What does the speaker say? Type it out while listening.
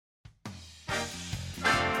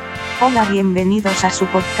Hola, bienvenidos a su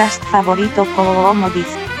podcast favorito como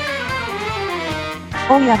dice.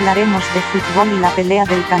 Hoy hablaremos de fútbol y la pelea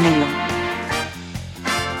del Canelo.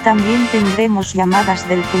 También tendremos llamadas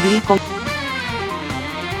del público.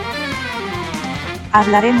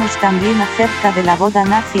 Hablaremos también acerca de la boda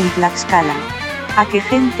nazi en Tlaxcala. ¿A qué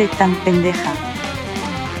gente tan pendeja?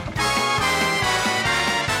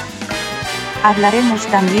 Hablaremos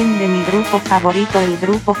también de mi grupo favorito, el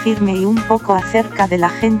grupo Firme, y un poco acerca de la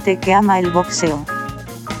gente que ama el boxeo.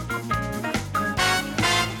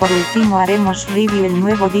 Por último haremos review el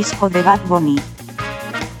nuevo disco de Bad Bunny.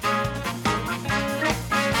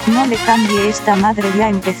 No le cambie, esta madre ya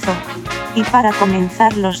empezó. Y para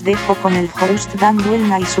comenzar los dejo con el host Dan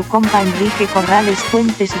Duelna y su compa Enrique Corrales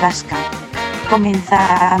Fuentes Gasca.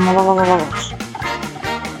 Comenzamos.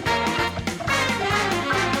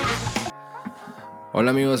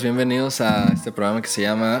 Hola amigos, bienvenidos a este programa que se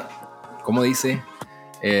llama ¿Cómo dice?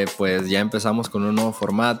 Pues ya empezamos con un nuevo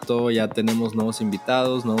formato, ya tenemos nuevos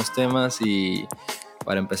invitados, nuevos temas, y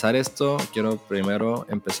para empezar esto quiero primero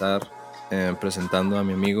empezar presentando a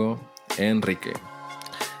mi amigo Enrique.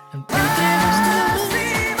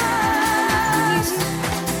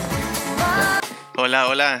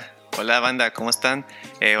 Hola banda, ¿cómo están?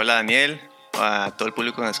 Hola Daniel, a todo el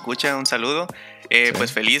público que nos escucha, un saludo. Sí.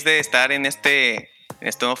 Pues feliz de estar en este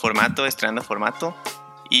nuevo formato, estrenando formato,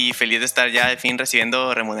 y feliz de estar ya al fin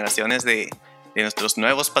recibiendo remuneraciones de nuestros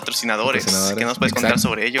nuevos patrocinadores. ¿Qué nos puedes contar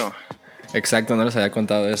sobre ello? Exacto, no les había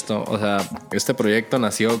contado esto. O sea, este proyecto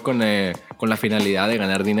nació con la finalidad de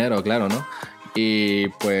ganar dinero, claro, ¿no? Y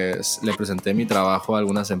pues le presenté mi trabajo a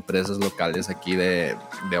algunas empresas locales aquí de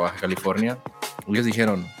Baja California. Ellos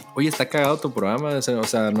dijeron, oye, está cagado tu programa, o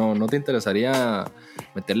sea, ¿no te interesaría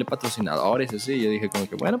meterle patrocinadores y así? Y yo dije como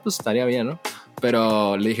que, bueno, pues estaría bien, ¿no?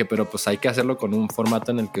 Pero le dije, pero pues hay que hacerlo con un formato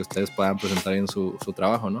en el que ustedes puedan presentar bien su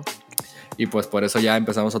trabajo, ¿no? Y pues por eso ya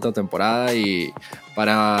empezamos otra temporada, y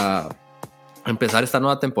para empezar esta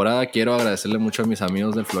nueva temporada quiero agradecerle mucho a mis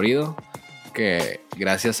amigos del Florido, que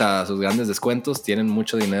gracias a sus grandes descuentos tienen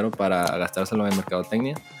mucho dinero para gastárselo en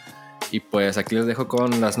mercadotecnia. Y pues aquí les dejo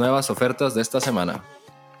con las nuevas ofertas de esta semana.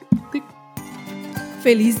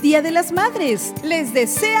 ¡Feliz Día de las Madres! Les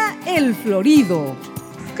desea el Florido.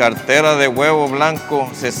 Cartera de huevo blanco,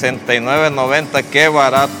 $69.90, qué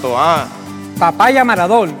barato, Papaya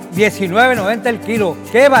Maradol, $19.90 el kilo,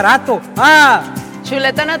 qué barato,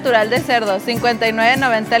 Chuleta natural de cerdo,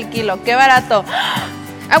 $59.90 el kilo, qué barato.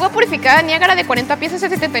 Agua purificada Niágara de 40 piezas,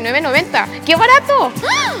 $79.90, qué barato.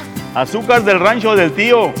 Azúcar del rancho del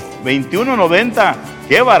tío, $21.90,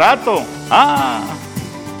 qué barato.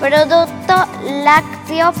 Producto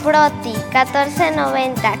lácteo Proti,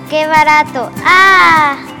 $14.90, qué barato.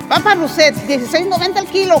 Papa Rousset, $16.90 el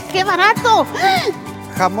kilo, qué barato.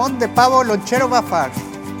 Jamón de pavo lonchero Bafar,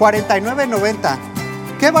 $49.90,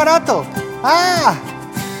 qué barato.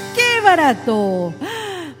 ¡Qué barato!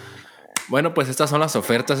 Bueno, pues estas son las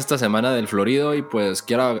ofertas esta semana del Florido, y pues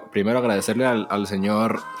quiero primero agradecerle al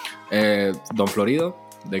señor Don Florido,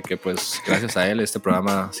 de que pues gracias a él este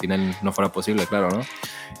programa sin él no fuera posible, claro, ¿no?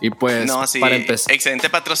 Y pues no, sí, para empezar, excelente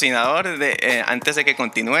patrocinador. Antes de que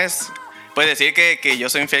continúes, puedes decir que yo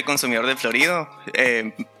soy un fiel consumidor del Florido,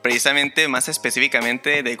 precisamente, más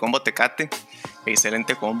específicamente del combo Tecate.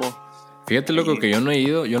 Excelente combo. Fíjate, loco, que yo no he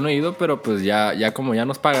ido, pero pues ya como ya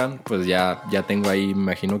nos pagan, pues ya tengo ahí, me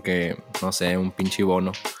imagino que, no sé, un pinche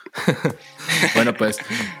bono. Bueno, pues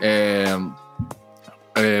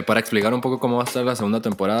para explicar un poco cómo va a estar la segunda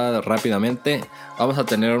temporada rápidamente, vamos a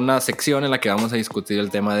tener una sección en la que vamos a discutir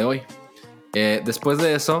el tema de hoy. Después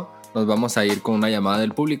de eso nos vamos a ir con una llamada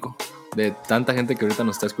del público, de tanta gente que ahorita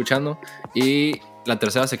nos está escuchando, y la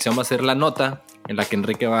tercera sección va a ser la nota, en la que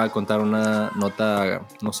Enrique va a contar una nota,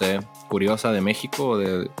 no sé, curiosa de México o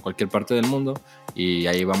de cualquier parte del mundo, y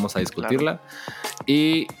ahí vamos a discutirla. Claro.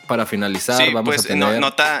 Y para finalizar, sí, vamos a tener...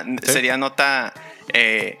 ¿Sí? Sería nota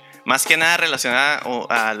más que nada relacionada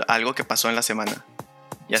a algo que pasó en la semana,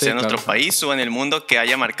 ya sea en nuestro país o en el mundo, que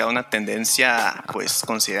haya marcado una tendencia pues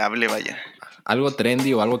considerable, vaya. Algo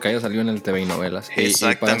trendy o algo que haya salido en el TV y novelas. Y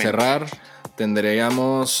para cerrar,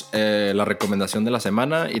 tendríamos la recomendación de la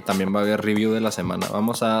semana, y también va a haber review de la semana.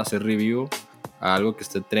 Vamos a hacer review a algo que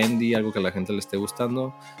esté trendy, algo que a la gente le esté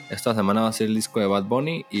gustando. Esta semana va a ser el disco de Bad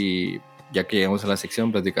Bunny, y ya que lleguemos a la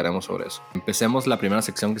sección platicaremos sobre eso. Empecemos la primera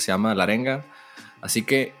sección, que se llama La Arenga. Así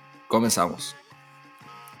que comenzamos.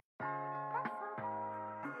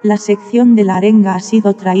 La sección de la arenga ha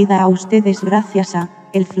sido traída a ustedes gracias a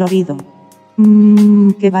El Florido.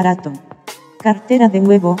 Qué barato. Cartera de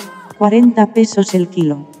huevo, 40 pesos el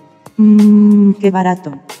kilo. Qué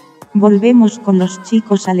barato. Volvemos con los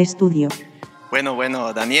chicos al estudio.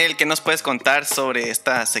 Bueno, Daniel, ¿qué nos puedes contar sobre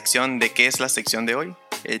esta sección? ¿De qué es la sección de hoy?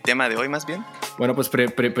 El tema de hoy, más bien. Bueno, pues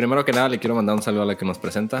primero que nada le quiero mandar un saludo a la que nos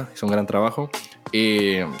presenta. Hizo un gran trabajo.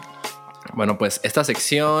 Y bueno, pues esta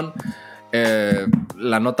sección,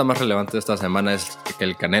 la nota más relevante de esta semana es que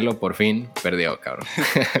el Canelo por fin perdió, cabrón.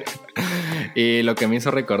 Y lo que me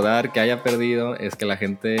hizo recordar que haya perdido es que la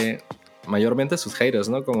gente, mayormente sus haters,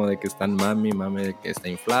 ¿no? Como de que están mame de que está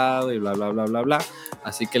inflado y bla, bla, bla, bla, bla.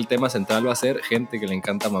 Así que el tema central va a ser gente que le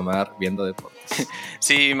encanta mamar viendo deportes.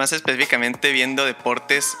 Sí, más específicamente viendo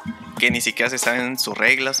deportes que ni siquiera se saben sus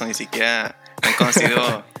reglas o ni siquiera han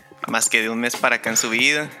conocido más que de un mes para acá en su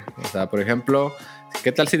vida. O sea, por ejemplo,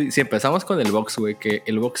 ¿qué tal si empezamos con el box, güey? Que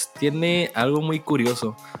el box tiene algo muy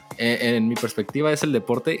curioso. En mi perspectiva es el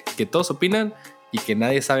deporte que todos opinan y que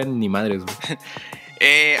nadie sabe ni madres, güey.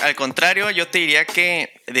 Al contrario, yo te diría que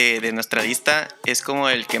de nuestra lista es como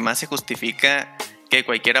el que más se justifica que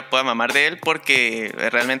cualquiera pueda mamar de él, porque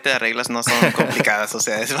realmente las reglas no son complicadas. O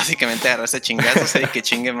sea, es básicamente agarrarse chingazos y que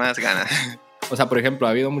chingue más gana. O sea, por ejemplo,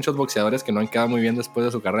 ha habido muchos boxeadores que no han quedado muy bien después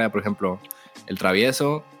de su carrera. Por ejemplo, el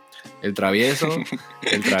travieso.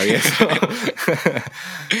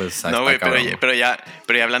 Pues, no, güey, pero ya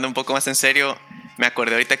hablando un poco más en serio, me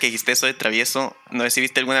acordé ahorita que dijiste eso de travieso. No sé si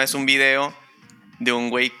viste alguna vez un video de un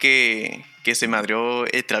güey que se madrió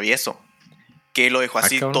el travieso, que lo dejó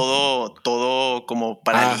así todo como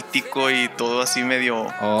paralítico y todo así medio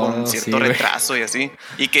con cierto retraso y así,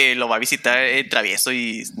 y que lo va a visitar el travieso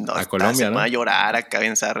y no, a Colombia, se ¿no? va a llorar acá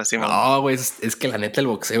bien zarra. Así, no, güey, es que la neta el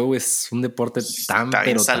boxeo, güey, es un deporte tan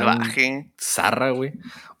salvaje, tan zarra, güey.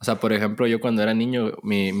 O sea, por ejemplo, yo cuando era niño,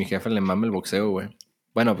 mi jefe le mama el boxeo, güey.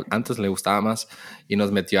 Bueno, antes le gustaba más y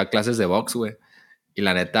nos metió a clases de box, güey. Y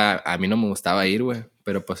la neta, a mí no me gustaba ir, güey,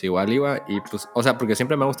 pero pues igual iba y pues, o sea, porque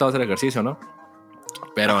siempre me ha gustado hacer ejercicio, ¿no?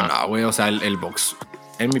 Pero no, güey, o sea, el box,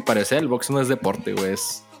 en mi parecer, el box no es deporte, güey.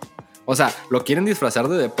 O sea, lo quieren disfrazar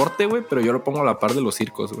de deporte, güey, pero yo lo pongo a la par de los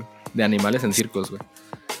circos, güey. De animales en circos, güey.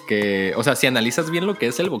 Que, o sea, si analizas bien lo que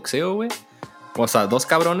es el boxeo, güey. O sea, dos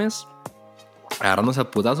cabrones agarrándose a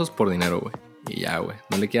putazos por dinero, güey. Y ya, güey.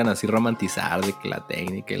 No le quieran así romantizar de que la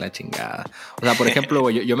técnica y la chingada. O sea, por ejemplo,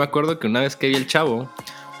 güey, yo me acuerdo que una vez que vi el Chavo,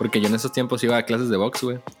 porque yo en esos tiempos iba a clases de box,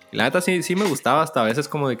 güey. Y la neta sí me gustaba, hasta a veces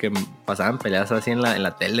como de que pasaban peleas así en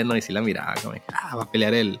la tele, ¿no? Y sí la miraba, como de, va a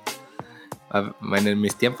pelear en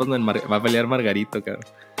mis tiempos, ¿no? Va a pelear Margarito, cabrón.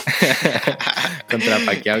 Contra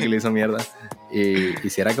Pacquiao, que le hizo mierda. Y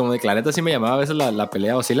si era como de que la neta sí me llamaba a veces la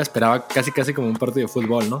pelea, o sí la esperaba casi como un partido de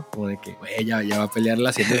fútbol, ¿no? Como de que, güey, ya va a pelear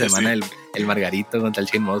la siguiente semana sí. el Margarito contra el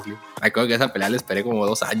Shane Mosley. Me acuerdo que esa pelea la esperé como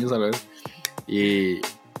 2 años, ¿sabes?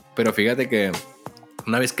 Pero fíjate que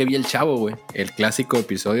una vez que vi el Chavo, güey, el clásico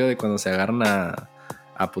episodio de cuando se agarran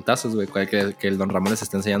a putazos, güey, que el Don Ramón les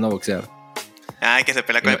está enseñando a boxear. Ah, que se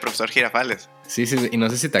pelea con el profesor Girafales. Sí, y no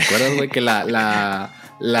sé si te acuerdas, güey, que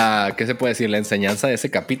 ¿qué se puede decir? La enseñanza de ese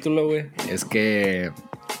capítulo, güey, es que,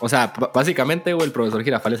 o sea, básicamente, güey, el profesor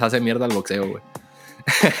Girafales hace mierda al boxeo, güey.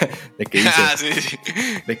 De que dice, sí.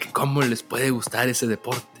 De que cómo les puede gustar ese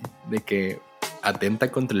deporte, de que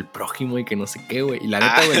atenta contra el prójimo y que no sé qué, güey. Y la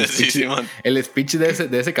neta, güey, el speech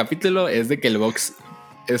de ese capítulo es de que el box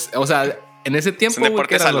es, o sea, en ese tiempo, es un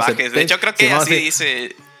deporte salvaje. De hecho, creo que así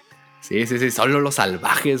dice. Sí, solo los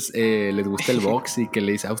salvajes les gusta el box. Y que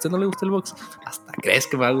le dice, ¿a usted no le gusta el box? Hasta crees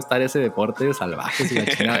que me va a gustar ese deporte de salvajes y la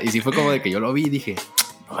chingada. Y sí fue como de que yo lo vi y dije,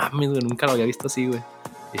 no mames, güey, nunca lo había visto así, güey.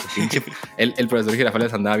 Dije, pinche, el profesor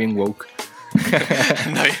Girafales andaba bien woke.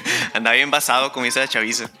 andaba bien basado, como dice la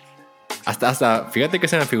chaviza. Hasta, fíjate que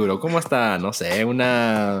se me figuró como hasta, no sé,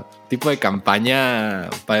 una tipo de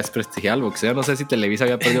campaña para desprestigiar al boxeo. No sé si Televisa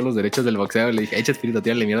había perdido los derechos del boxeo. Y le dije, echa espíritu,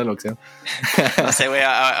 tírale miedo al boxeo. No sé, güey,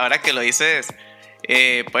 ahora que lo dices,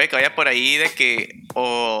 puede que vaya por ahí de que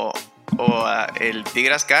o el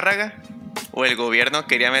Tigre Azcárraga o el gobierno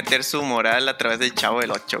quería meter su moral a través del Chavo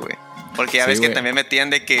del 8, güey. Porque ya ves que también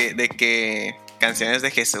metían de que canciones de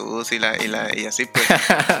Jesús y así, pues.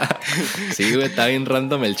 Sí, güey, está bien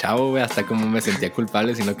random el Chavo, güey. Hasta como me sentía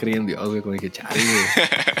culpable si no creía en Dios, güey. Como dije, chale, güey.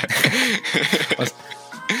 O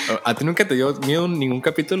sea, ¿a ti nunca te dio miedo ningún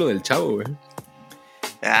capítulo del Chavo, güey?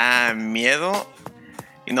 Miedo.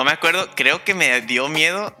 Y no me acuerdo, creo que me dio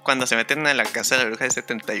miedo cuando se meten a la casa de la bruja de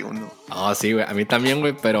 71. Sí, güey, a mí también,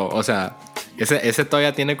 güey, pero, o sea, ese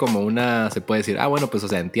todavía tiene como una, se puede decir, bueno, pues, o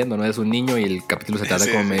sea, entiendo, ¿no? Es un niño y el capítulo se trata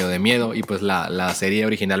como medio de miedo y pues la serie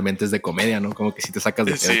originalmente es de comedia, ¿no? Como que sí te sacas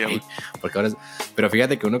de pedo ahí, porque ahora pero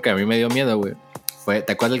fíjate que uno que a mí me dio miedo, güey,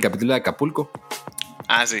 ¿te acuerdas del capítulo de Acapulco?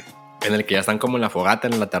 Sí. En el que ya están como en la fogata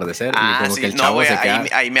en el atardecer y como que el Chavo wey, se queda...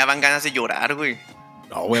 ahí me daban ganas de llorar, güey.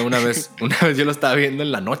 No, güey, una vez yo lo estaba viendo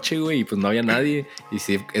en la noche, güey, y pues no había nadie. Y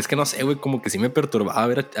sí, es que no sé, güey, como que sí me perturbaba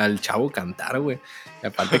ver al chavo cantar, güey. Y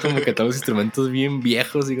aparte como que todos los instrumentos bien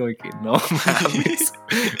viejos y como que no mames.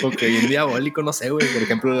 Como que bien diabólico, no sé, güey. Por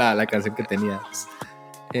ejemplo, la canción que tenía.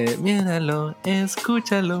 Míralo,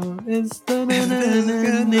 escúchalo, están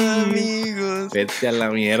amigos. Vete a la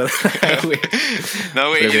mierda, güey. No,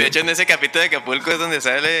 güey, y de hecho en ese capítulo de Acapulco es donde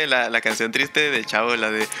sale la canción triste del chavo,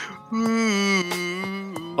 la de...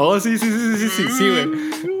 Oh, sí, güey.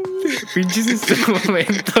 Pinches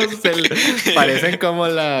instrumentos parecen como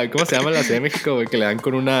 ¿cómo se llama la Ciudad de México, güey? Que le dan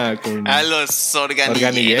con los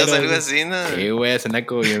organilleros, algo así, ¿no? Sí, güey, suena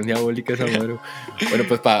como bien diabólica esa madre. Bueno,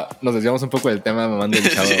 pues nos desviamos un poco del tema mamando el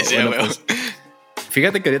chavo. Sí, bueno, pues,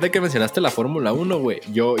 fíjate que ahorita que mencionaste la Fórmula 1, güey,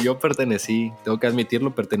 yo pertenecí, tengo que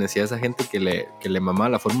admitirlo, pertenecí a esa gente que le mamaba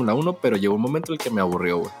la Fórmula 1, pero llegó un momento en el que me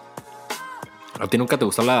aburrió, güey. ¿A ti nunca te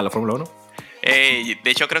gustó la Fórmula 1? De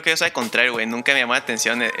hecho, creo que yo soy al contrario, güey. Nunca me llamó la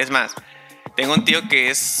atención. Es más, tengo un tío que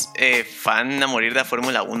es fan a morir de la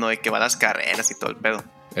Fórmula 1, de que va a las carreras y todo el pedo.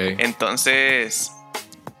 Entonces,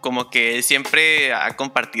 como que él siempre ha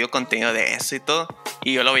compartido contenido de eso y todo.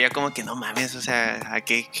 Y yo lo veía como que no mames, o sea, ¿a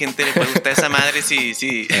qué gente le puede gustar esa madre?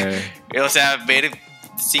 Sí. O sea, ver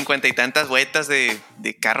 50 y tantas vueltas de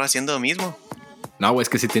carro haciendo lo mismo. No, güey, es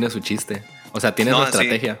que sí tiene su chiste. O sea, tiene su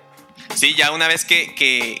estrategia. Sí, ya una vez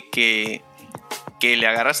que le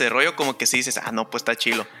agarras el rollo, como que sí dices, no, pues está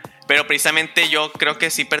chilo. Pero precisamente yo creo que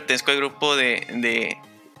sí pertenezco al grupo de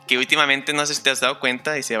que últimamente, no sé si te has dado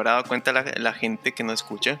cuenta, y se habrá dado cuenta la gente que no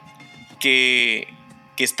escucha, que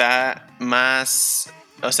está más,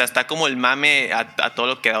 o sea, está como el mame a todo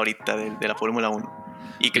lo que da ahorita de la Fórmula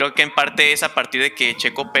 1. Y creo que en parte es a partir de que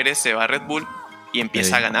Checo Pérez se va a Red Bull y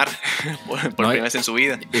empieza a ganar por primera vez en su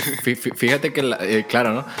vida. Fíjate que,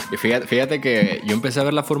 claro, ¿no? Y fíjate que yo empecé a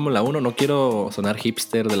ver la Fórmula 1, no quiero sonar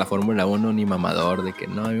hipster de la Fórmula 1 ni mamador, de que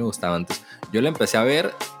no, a mí me gustaba antes. Yo la empecé a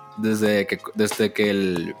ver desde que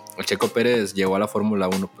el Checo Pérez llegó a la Fórmula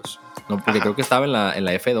 1, pues. No, porque creo que estaba en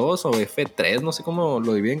la F2 o F3, no sé cómo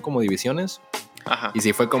lo dividen como divisiones. Ajá. Y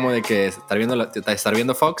sí fue como de que estar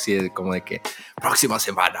viendo Fox y como de que próxima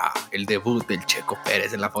semana el debut del Checo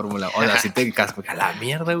Pérez en la Fórmula 1. O sea, así te casco a la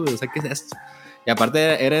mierda, güey. O sea, ¿qué es esto? Y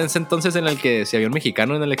aparte era ese entonces en el que si había un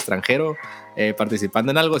mexicano en el extranjero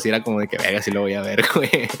participando en algo, sí era como de que venga, sí lo voy a ver, güey.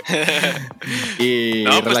 Y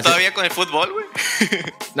no, pues todavía con el fútbol, güey.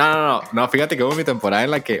 No, fíjate que hubo mi temporada en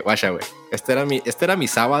la que, guacha, güey, este era mi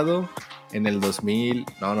sábado en el 2000,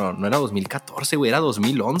 no era 2014, güey, era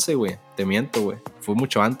 2011, güey, te miento, güey, fue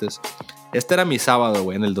mucho antes. Este era mi sábado,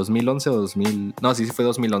 güey, en el 2011 o 2000, no, sí fue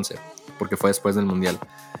 2011, porque fue después del Mundial.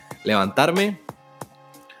 Levantarme,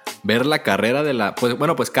 ver la carrera pues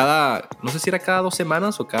no sé si era cada 2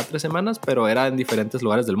 semanas o cada 3 semanas, pero era en diferentes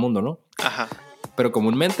lugares del mundo, ¿no? Ajá. Pero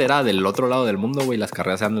comúnmente era del otro lado del mundo, güey, las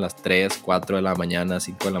carreras eran a las 3, 4 de la mañana,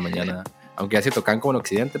 5 de la mañana. Aunque ya se tocaban como en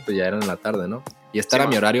Occidente, pues ya eran en la tarde, ¿no? Y este era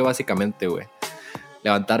mi horario básicamente, güey.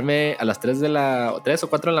 Levantarme a las 3 o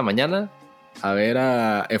 4 de la mañana a ver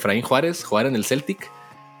a Efraín Juárez jugar en el Celtic.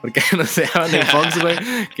 Porque anunciaban en Fox, güey,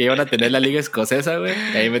 que iban a tener la liga escocesa, güey.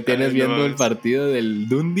 Y ahí me tienes viendo el partido del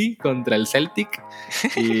Dundee contra el Celtic.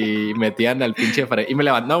 Y metían al pinche Efraín. Y me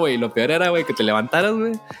levantó, güey. Lo peor era, güey, que te levantaras,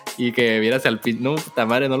 güey. Y que vieras al pinche. No, puta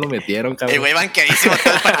madre, no lo metieron, cabrón. El güey banqueadísimo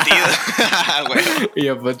todo el partido. Y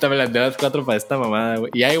yo, puta, me levanté a las 4 para esta mamada,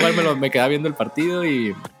 güey. Y ya igual me quedaba viendo el partido.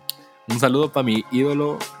 Y un saludo para mi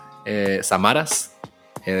ídolo, Samaras,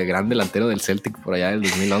 el gran delantero del Celtic por allá del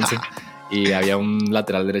 2011. Y había un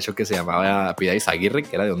lateral derecho que se llamaba Pida Izaguirre,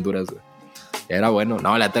 que era de Honduras, güey. Era bueno.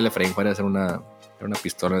 No, la neta, el Efraín Juárez era una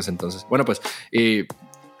pistola en ese entonces. Bueno, pues, y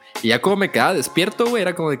ya como me quedaba despierto, güey,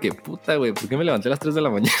 era como de que, puta, güey, ¿por qué me levanté a las 3 de la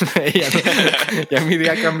mañana? Ya mi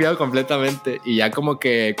día ha cambiado completamente. Y ya como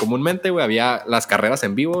que comúnmente, güey, había las carreras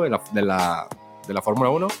en vivo de la Fórmula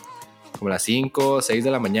 1, como las 5, 6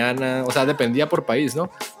 de la mañana. O sea, dependía por país, ¿no?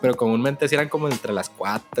 Pero comúnmente sí eran como entre las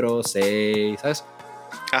 4, 6, ¿sabes?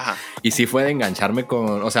 Ajá. Y sí fue de engancharme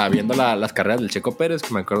viendo las carreras del Checo Pérez,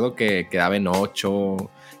 que me acuerdo que quedaba en 8,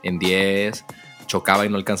 en 10, chocaba y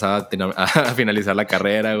no alcanzaba a finalizar la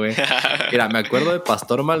carrera, güey. Mira, me acuerdo de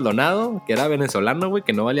Pastor Maldonado, que era venezolano, güey,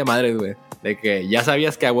 que no valía madre, güey. De que ya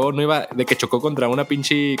sabías que a huevo no iba, de que chocó contra un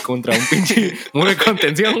pinche muro de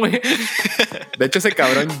contención, güey. De hecho, ese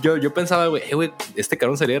cabrón, yo pensaba, güey, este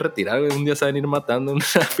cabrón sería de retirar, güey. Un día se van a ir matando una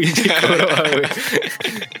pinche coroa, güey.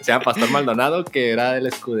 Se llama Pastor Maldonado, que era de la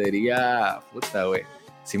escudería, puta, güey.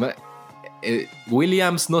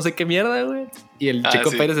 Williams, no sé qué mierda, güey. Y el Checo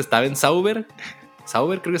Pérez estaba en Sauber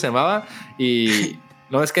creo que se llamaba. Y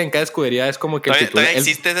no, es que en cada escudería es como que ¿Todavía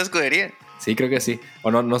existe esa escudería? Sí, creo que sí. O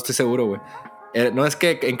no estoy seguro, güey. No es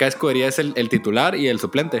que en cada escudería es el titular y el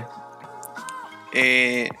suplente.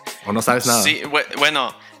 ¿O no sabes nada? Sí,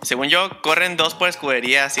 bueno, según yo, corren 2 por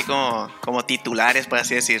escudería, así como titulares, por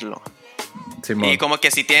así decirlo. Simón. Y como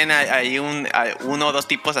que sí tienen ahí uno o 2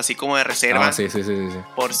 tipos así como de reserva. Ah, sí.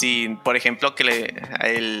 Por si, por ejemplo, que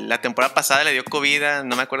la temporada pasada le dio COVID,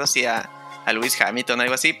 no me acuerdo si a Lewis Hamilton o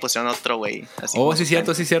algo así, pusieron otro güey. Sí,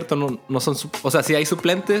 cierto. No son, o sea, sí hay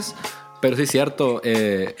suplentes, pero sí, cierto.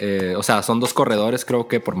 O sea, son 2 corredores, creo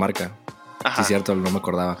que por marca. Ajá. Sí, cierto, no me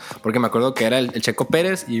acordaba. Porque me acuerdo que era el Checo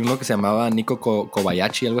Pérez y uno que se llamaba Nico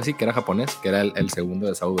Kobayashi, algo así, que era japonés, que era el segundo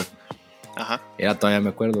de Sauber. Ajá. Todavía me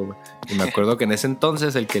acuerdo, güey. Y me acuerdo que en ese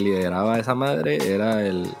entonces el que lideraba esa madre era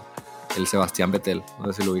el Sebastián Vettel.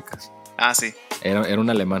 No sé si lo ubicas. Ah, sí. Era un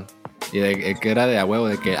alemán. Y que era de a huevo,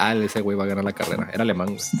 de que ese güey va a ganar la carrera. Era alemán,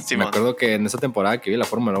 güey. Sí, me acuerdo que en esa temporada que vi la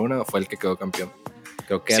Fórmula 1 fue el que quedó campeón.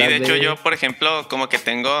 Creo que sí, de hecho yo, por ejemplo, como que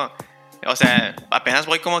tengo... O sea, apenas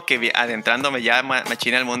voy como que adentrándome ya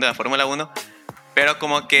machina al mundo de la Fórmula 1. Pero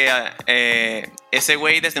como que ese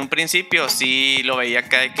güey desde un principio sí lo veía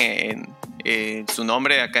acá de que su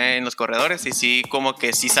nombre acá en los corredores. Y sí, como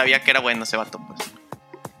que sí sabía que era bueno ese vato, pues.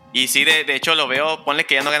 Y sí, de hecho lo veo, ponle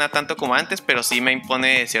que ya no gana tanto como antes, pero sí me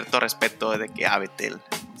impone cierto respeto de que Vettel.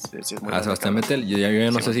 Sí, Sebastián Vettel, yo ya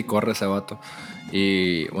no sé si corre ese vato.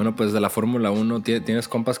 Y bueno, pues de la Fórmula 1 tienes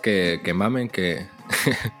compas que mamen, que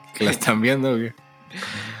la están viendo, güey.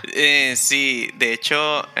 Sí, de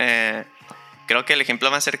hecho, creo que el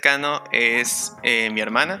ejemplo más cercano es mi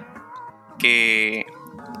hermana, que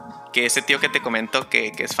ese tío que te comento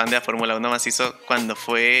que es fan de la Fórmula 1 macizo, cuando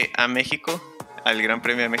fue a México, al Gran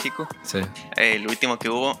Premio de México, sí. El último que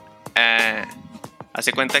hubo,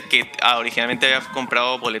 hace cuenta que originalmente había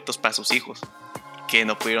comprado boletos para sus hijos, que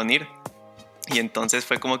no pudieron ir. Y entonces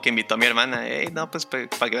fue como que invitó a mi hermana, no, pues para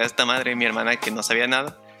que veas esta madre, mi hermana que no sabía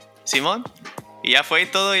nada, Simón. Y ya fue y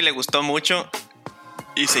todo, y le gustó mucho.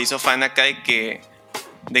 Y se hizo fan acá de que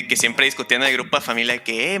siempre discutían en el grupo de familia de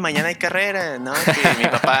que mañana hay carrera, ¿no?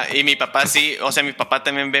 Que mi papá sí, o sea, mi papá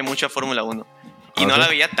también ve mucho a Fórmula 1. Y no la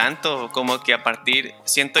veía tanto, como que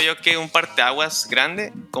siento yo que un parteaguas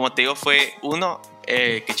grande, como te digo, fue uno,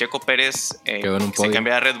 que Checo Pérez se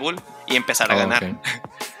cambiara a Red Bull y empezar a ganar. Okay.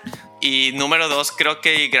 Y número 2, creo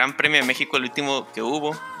que el Gran Premio de México, el último que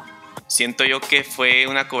hubo, siento yo que fue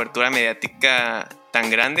una cobertura mediática tan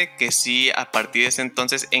grande que sí, a partir de ese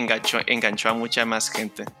entonces enganchó a mucha más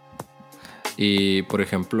gente. Y por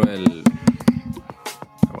ejemplo,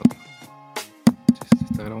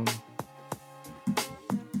 está grabando.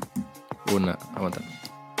 Aguanta.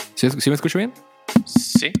 ¿Sí me escucho bien?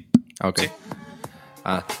 Sí. Ok. Sí.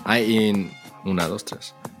 Y 1, 2,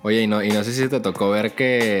 3. Oye, y no sé si te tocó ver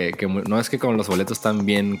que no es que como los boletos están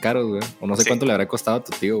bien caros, güey. O no sé cuánto le habrá costado a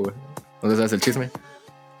tu tío, güey. ¿No sabes el chisme?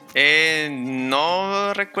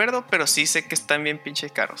 No recuerdo, pero sí sé que están bien pinche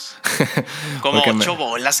caros. Como 8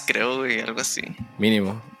 bolas, creo, güey, algo así.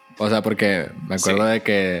 Mínimo. O sea, porque me acuerdo de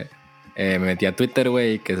que me metí a Twitter,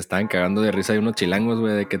 güey, y que se estaban cagando de risa de unos chilangos,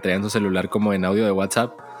 güey, de que traían su celular como en audio de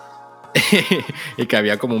WhatsApp. Y que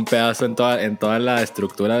había como un pedazo en toda la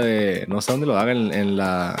estructura de... No sé dónde lo hagan, en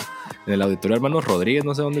el auditorio Hermanos Rodríguez,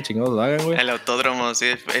 no sé dónde chingados lo hagan, güey. El autódromo, sí,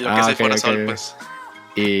 lo que es el Foro Sol, pues.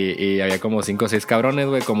 Y había como 5 o 6 cabrones,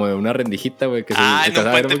 güey, como de una rendijita, güey. En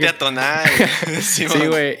un puente peatonal. Sí,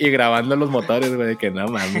 güey, y grabando los motores, güey, de que no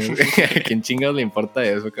mames, güey. ¿A quién chingados le importa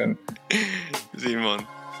eso, cabrón? Simón.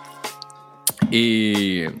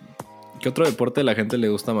 ¿Y qué otro deporte a la gente le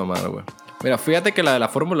gusta mamar, güey? Mira, fíjate que la de la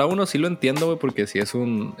Fórmula 1 sí lo entiendo, güey, porque sí es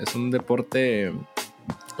un deporte...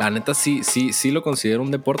 La neta sí lo considero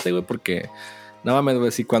un deporte, güey, porque... No mames,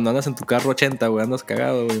 güey, si cuando andas en tu carro 80, güey, andas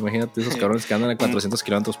cagado, güey. Imagínate esos cabrones que andan a 400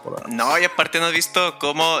 kilómetros por hora. No, y aparte no has visto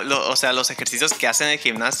cómo... o sea, los ejercicios que hacen en el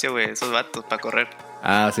gimnasio, güey, esos vatos, para correr.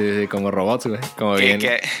 Sí, como robots, güey. Como bien.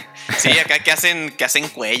 Sí, acá que hacen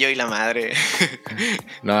cuello y la madre.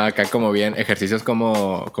 No, acá como bien. Ejercicios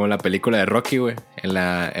como en la película de Rocky, güey. En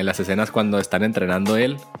las escenas cuando están entrenando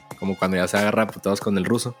él. Como cuando ya se agarra todos con el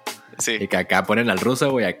ruso. Sí. Y que acá ponen al ruso,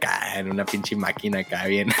 güey, acá en una pinche máquina, acá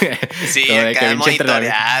bien. Sí, acá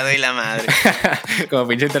monitoreado y la madre. Como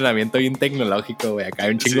pinche entrenamiento bien tecnológico, güey. Acá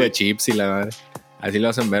hay un chingo de chips y la madre. Así lo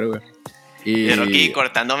hacen ver, güey. Y Rocky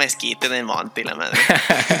cortando mezquite en el monte y la madre.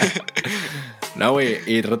 No, güey,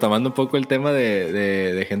 y retomando un poco el tema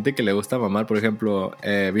de gente que le gusta mamar, por ejemplo,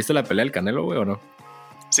 ¿viste la pelea del Canelo, güey, o no?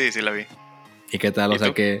 Sí, la vi. ¿Y qué tal? O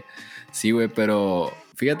sea que sí, güey, pero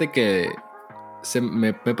fíjate que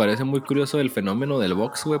me parece muy curioso el fenómeno del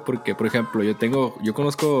box, güey, porque, por ejemplo, yo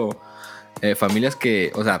conozco familias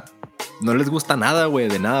que, o sea, no les gusta nada, güey,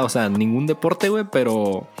 de nada, o sea, ningún deporte, güey,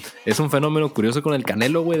 pero es un fenómeno curioso con el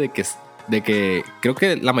Canelo, güey, de que de que creo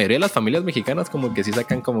que la mayoría de las familias mexicanas como que sí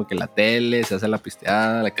sacan como que la tele, se hace la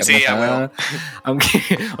pisteada, la carne asada. Aunque,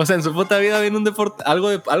 o sea, en su puta vida viene un deporte, algo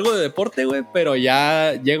de deporte, güey, pero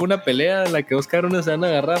ya llega una pelea en la que dos cabrones se van a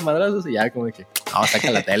agarrar a madrazos y ya como de que, no, saca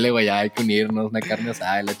la tele, güey, ya hay que unirnos, una carne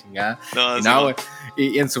asada y la chingada. No, güey.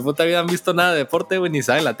 Y en su puta vida han visto nada de deporte, güey, ni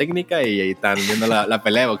saben la técnica y están viendo la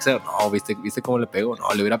pelea de boxeo. No, ¿viste cómo le pegó?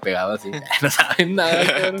 No, le hubiera pegado así. No saben nada,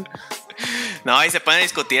 cabrón. No, y se ponen a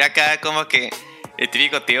discutir acá como que el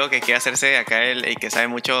típico tío que quiere hacerse acá el que sabe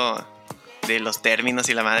mucho de los términos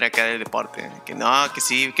y la madre acá del deporte. Que no, que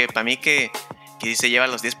sí, que para mí que sí se lleva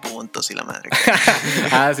los 10 puntos y la madre.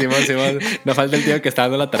 Simón. No falta el tío que está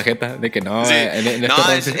dando la tarjeta de que no. Sí.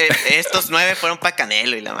 Estos 9 fueron para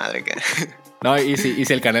Canelo y la madre. No, y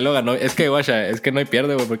si el Canelo ganó, es que no hay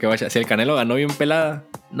pierde, güey, porque guacha, si el Canelo ganó bien pelada,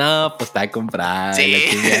 no, pues está comprada. Sí.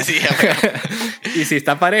 Y si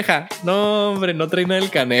está pareja, no, hombre, no trae nada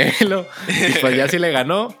el Canelo. Y pues ya si le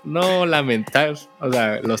ganó, no, lamentar. O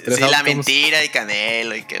sea, los tres. Sí, la mentira y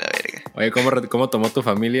Canelo y que la verga. Oye, ¿cómo tomó tu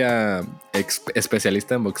familia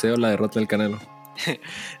especialista en boxeo la derrota del Canelo?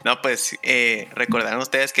 No, pues recordarán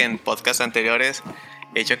ustedes que en podcasts anteriores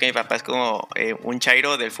he dicho que mi papá es como un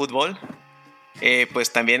chairo del fútbol.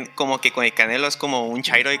 Pues también como que con el Canelo es como un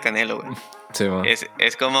chairo de Canelo, güey. Sí,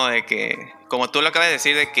 es como de que, como tú lo acabas de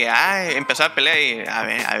decir, de que empezó la pelea y a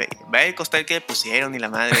ver, ve el costal que le pusieron y la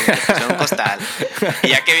madre, le pusieron un costal. Y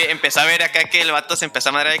ya que empezó a ver acá que el vato se empezó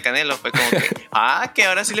a madrar al Canelo, fue como que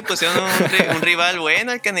ahora sí le pusieron un rival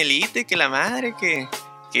bueno al Canelito y que la madre,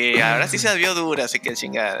 que ahora sí se vio dura, así que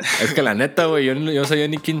chingada. Es que la neta, güey, yo no sabía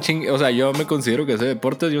ni quién chingados. O sea, yo me considero que sé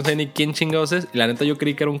deportes, yo no sabía ni quién chingados es. Y la neta, yo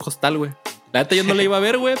creí que era un costal, güey. La neta, yo no la iba a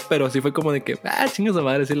ver, güey, pero sí fue como de que, chingas de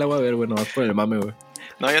madre, sí la voy a ver, güey, nomás por el mame, güey.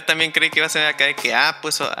 No, yo también creí que iba a ser acá de que,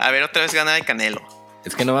 pues a ver otra vez ganar el Canelo.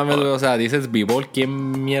 Es que no mames, güey, o sea, dices b-ball,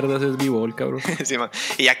 ¿quién mierdas es b-ball, cabrón? Sí, man.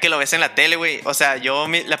 Y ya que lo ves en la tele, güey, o sea,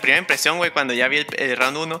 la primera impresión, güey, cuando ya vi el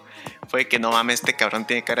round 1, fue que no mames, este cabrón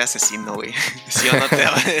tiene cara de asesino, güey. Si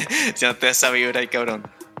no te da esa vibra ahí, cabrón.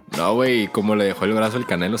 No, güey, como le dejó el brazo el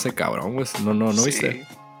Canelo ese cabrón, güey, no sí. ¿Viste?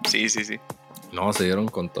 Sí. No, se dieron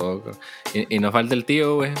con todo, güey. Y no falta el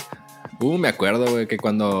tío, güey. Me acuerdo, güey, que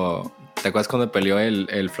cuando... ¿Te acuerdas cuando peleó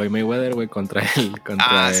el Floyd Mayweather, güey, contra el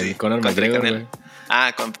Conor McGregor, güey?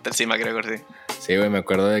 Sí, McGregor, sí. Sí, güey, me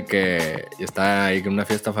acuerdo de que yo estaba ahí en una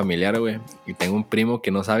fiesta familiar, güey, y tengo un primo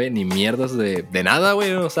que no sabe ni mierdas de nada,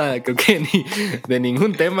 güey, o sea, creo que ni de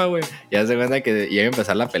ningún tema, güey. Ya se cuenta que iba a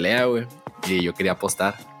empezar la pelea, güey, y yo quería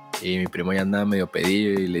apostar. Y mi primo ya andaba medio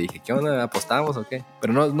pedillo y le dije, ¿qué onda? ¿Apostamos o qué?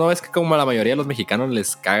 Pero no es que como a la mayoría de los mexicanos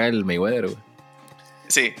les caga el Mayweather, güey.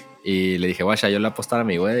 Sí. Y le dije, guacha, yo le apostaba a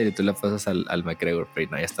Mayweather y tú le apostas al McGregor.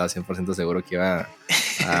 Pero no, ya estaba 100% seguro que iba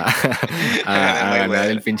a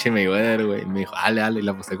ganar el pinche Mayweather, güey. Y me dijo, dale, y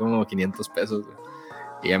le aposté como 500 pesos, güey.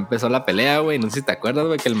 Y ya empezó la pelea, güey. No sé si te acuerdas,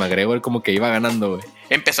 güey, que el McGregor como que iba ganando, güey.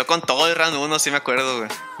 Empezó con todo el round 1, sí me acuerdo, güey.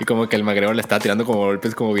 Y como que el McGregor le estaba tirando como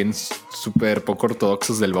golpes como bien súper poco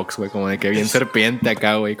ortodoxos del box, güey. Como de que bien serpiente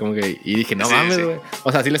acá, güey. Como que... Y dije, no mames, güey.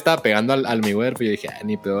 O sea, sí le estaba pegando al Mayweather, pero yo dije,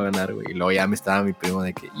 ni pedo ganar, güey. Y luego ya me estaba mi primo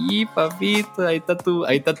de que, papito, ahí está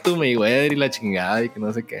tu Mayweather y la chingada y que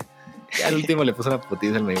no sé qué. Ya al último le puse una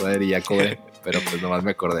putiza al Mayweather y ya cobré. Pero pues nomás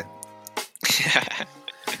me acordé.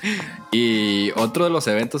 Y otro de los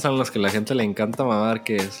eventos a los que la gente le encanta mamar,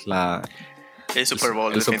 que es el Super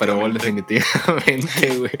Bowl. El Super Bowl,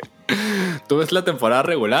 definitivamente, güey. ¿Tú ves la temporada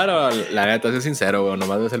regular o la neta, soy sincero, güey?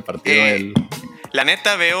 Nomás ves el partido La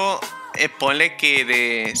neta veo, ponle que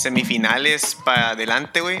de semifinales para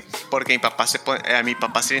adelante, güey. Porque a mi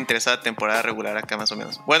papá sí le interesa la temporada regular acá más o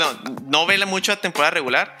menos. Bueno, no ve mucho la temporada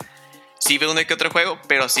regular. Sí ve uno y que otro juego,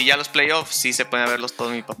 pero sí ya los playoffs sí se pueden verlos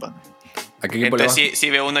todos mi papá. ¿A qué equipo le va? Sí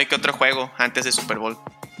ve uno y que otro juego antes del Super Bowl.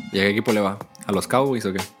 ¿Y a qué equipo le va? ¿A los Cowboys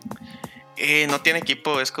o qué? No tiene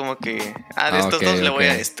equipo, es como que... de estos dos le voy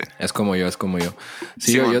a este. Es como yo.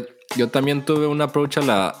 Sí, yo también tuve un approach a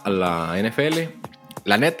la NFL.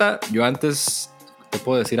 La neta, yo antes, te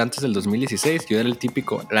puedo decir, antes del 2016, yo era el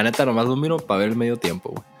típico... La neta, nomás lo miro para ver el medio tiempo,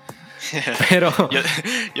 güey. Pero...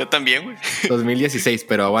 yo también, güey. 2016,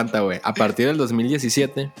 pero aguanta, güey. A partir del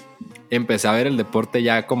 2017, empecé a ver el deporte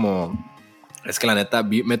ya como... Es que la neta,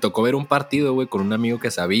 me tocó ver un partido, güey, con un amigo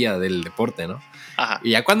que sabía del deporte, ¿no? Ajá.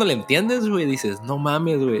 Y ya cuando le entiendes, güey, dices, no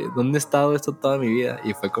mames, güey, ¿dónde he estado esto toda mi vida?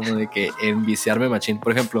 Y fue como de que enviciarme machín.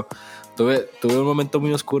 Por ejemplo, tuve un momento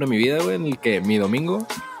muy oscuro en mi vida, güey, en el que mi domingo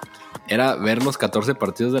era ver los 14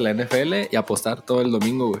 partidos de la NFL y apostar todo el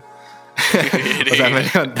domingo, güey. O sea, me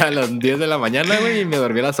levantaba a las 10 de la mañana, güey, y me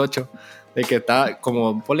dormí a las 8. De que estaba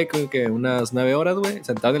como, ponle que unas 9 horas, güey,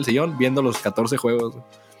 sentado en el sillón viendo los 14 juegos, güey.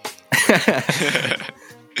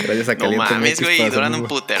 Gracias a No Caliente mames, MX güey, para y duran hacer un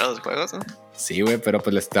putero los juegos, ¿no? Sí, güey, pero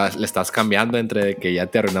pues le estás cambiando entre de que ya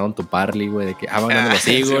te arruinaron tu parley, güey, de que van ganando los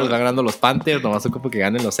Eagles, sí, van ganando los Panthers, nomás ocupo que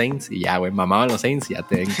ganen los Saints y ya, güey, mamaban los Saints y ya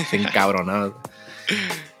te encabronabas.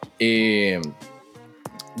 Y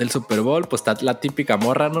del Super Bowl, pues está la típica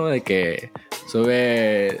morra, ¿no? De que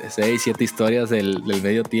sube 6, 7 historias del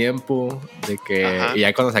medio tiempo, de que y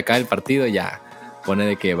ya cuando se acaba el partido ya pone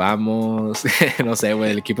de que vamos, no sé,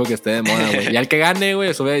 güey, el equipo que esté de moda, güey. Ya el que gane,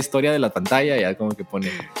 güey, sube historia de la pantalla y ya como que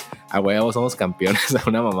pone a huevo, somos campeones, a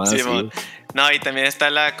una mamada Sí, así. No, y también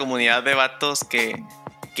está la comunidad de vatos que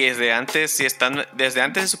desde antes, si están desde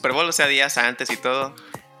antes del Super Bowl, o sea, días antes y todo,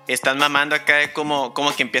 están mamando acá como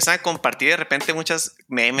que empiezan a compartir de repente muchas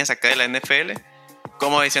memes acá de la NFL,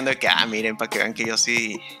 como diciendo que, miren, para que vean que yo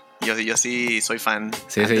sí soy fan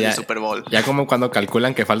del Super Bowl. Ya como cuando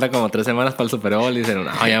calculan que falta como 3 semanas para el Super Bowl y dicen,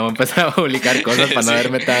 no, ya voy a empezar a publicar cosas para no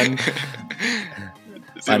verme tan...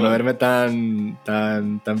 para no verme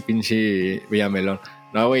tan pinche Villamelón.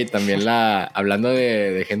 No, güey, también hablando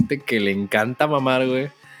de gente que le encanta mamar, güey.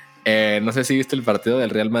 No sé si viste el partido del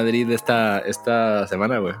Real Madrid esta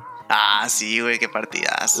semana, güey. Sí, güey, qué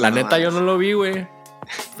partidazo. La neta, yo no lo vi, güey.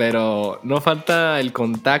 Pero no falta el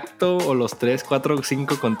contacto o los 3, 4,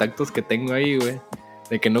 5 contactos que tengo ahí, güey.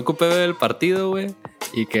 De que no ocupé ver el partido, güey.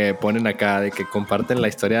 Y que ponen acá, de que comparten la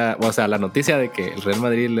historia, o sea, la noticia de que el Real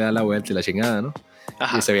Madrid le da la vuelta y la chingada, ¿no?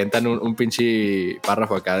 Ajá. Y se avientan un pinche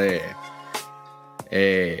párrafo acá de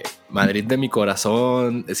Madrid de mi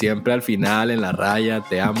corazón, siempre al final en la raya,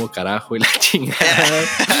 te amo, carajo, y la chingada.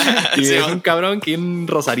 Y sí, es un cabrón que un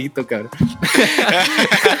rosarito, cabrón.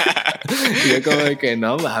 Y yo como de que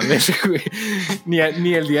no mames, güey. Ni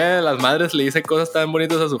el Día de las Madres le dice cosas tan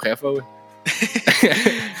bonitas a su jefa, güey.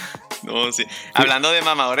 No, sí. Hablando de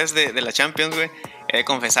mamadores de la Champions, güey, he de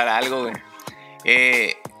confesar algo, güey.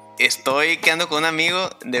 Estoy quedando con un amigo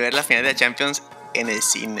de ver la final de la Champions en el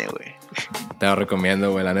cine, güey. Te lo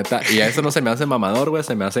recomiendo, güey, la neta. Y a eso no se me hace mamador, güey.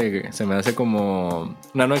 Se me hace como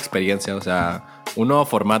una nueva experiencia. O sea, un nuevo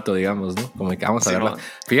formato, digamos, ¿no? Como que vamos a verla.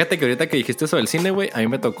 Fíjate que ahorita que dijiste eso del cine, güey, a mí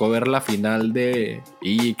me tocó ver la final de...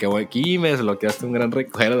 Y qué güey, aquí me desbloqueaste un gran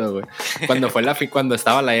recuerdo, güey. Cuando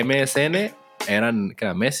estaba la MSN, ¿qué era?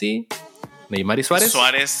 Messi, Neymar y Suárez.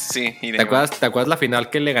 Suárez, sí. Y ¿Te acuerdas la final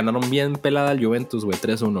que le ganaron bien pelada al Juventus, güey?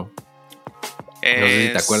 3-1. No sé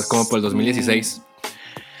si te acuerdas, como por el 2016.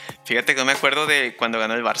 Fíjate que no me acuerdo de cuando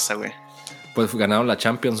ganó el Barça, güey. Pues ganaron la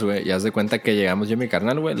Champions, güey. Y haz de cuenta que llegamos yo y mi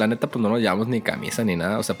carnal, güey. La neta, pues no nos llevamos ni camisa ni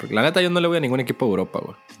nada. O sea, porque la neta yo no le voy a ningún equipo de Europa,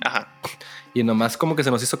 güey. Ajá. Y nomás como que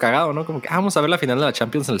se nos hizo cagado, ¿no? Como que, vamos a ver la final de la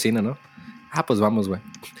Champions en el cine, ¿no? Pues vamos, güey.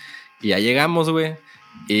 Y ya llegamos, güey.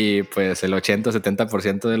 Y pues el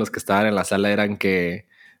 80-70% de los que estaban en la sala eran que...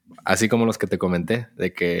 Así como los que te comenté,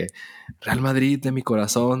 de que Real Madrid de mi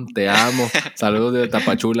corazón, te amo. Saludos de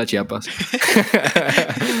Tapachula, Chiapas.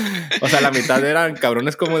 O sea, la mitad eran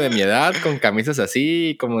cabrones como de mi edad, con camisas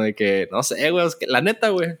así, como de que, no sé, güey, es que, la neta,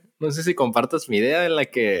 güey, no sé si compartas mi idea en la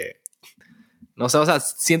que, no sé, o sea,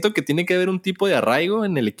 siento que tiene que haber un tipo de arraigo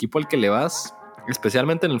en el equipo al que le vas,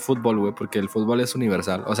 especialmente en el fútbol, güey, porque el fútbol es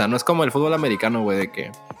universal. O sea, no es como el fútbol americano, güey, de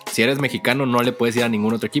que si eres mexicano no le puedes ir a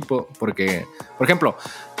ningún otro equipo, porque, por ejemplo,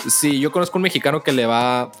 si yo conozco un mexicano que le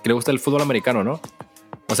gusta el fútbol americano, ¿no?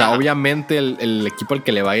 O sea, obviamente el equipo al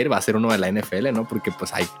que le va a ir va a ser uno de la NFL, ¿no? Porque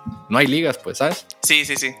pues no hay ligas, pues, ¿sabes? Sí.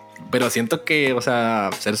 Pero siento que, o sea,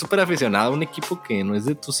 ser súper aficionado a un equipo que no es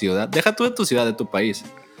de tu ciudad, deja tú de tu ciudad, de tu país.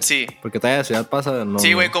 Sí. Porque todavía de ciudad pasa, no.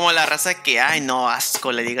 Sí, güey, como la raza que, no,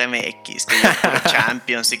 asco, le diga MX, que yo puro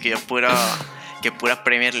Champions y que yo pura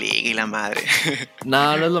Premier League y la madre.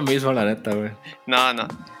 No es lo mismo, la neta, güey. No.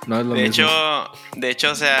 No es lo mismo. De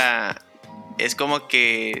hecho, o sea, es como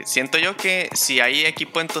que siento yo que si hay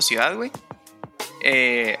equipo en tu ciudad, güey,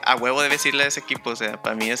 a huevo debes irle a ese equipo. O sea,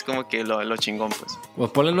 para mí es como que lo chingón, pues.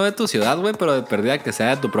 Pues ponle no de tu ciudad, güey, pero de perdida que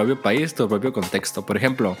sea de tu propio país, tu propio contexto. Por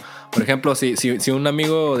ejemplo, si un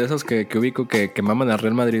amigo de esos que ubico que maman al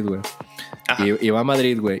Real Madrid, güey, y va a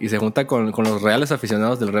Madrid, güey, y se junta con los reales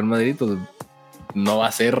aficionados del Real Madrid, pues no va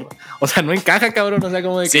a ser, o sea, no encaja, cabrón, o sea,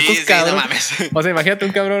 como de que estos cabrones, no mames. O sea, imagínate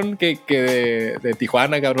un cabrón que de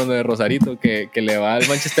Tijuana, cabrón, de Rosarito, que le va al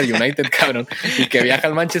Manchester United, cabrón, y que viaja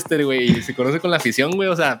al Manchester, güey, y se conoce con la afición, güey,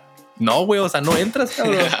 o sea, no, güey, o sea, no entras,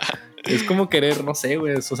 cabrón. Es como querer, no sé,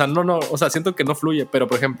 güey, o sea, no, o sea, siento que no fluye, pero,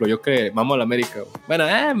 por ejemplo, yo que mamo a la América, güey. Bueno,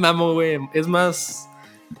 mamo, güey, es más,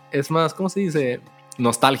 ¿cómo se dice?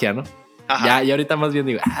 Nostalgia, ¿no? Ya ahorita más bien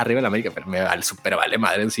digo, arriba la América, pero me super vale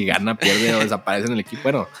madre si gana, pierde o desaparece en el equipo.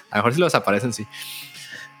 Bueno, a lo mejor si lo desaparecen, sí.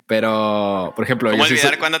 Pero, por ejemplo... ¿Cómo olvidar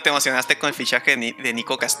soy... cuando te emocionaste con el fichaje de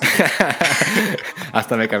Nico Castillo?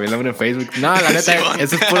 Hasta me cambié el nombre en Facebook. No, la neta,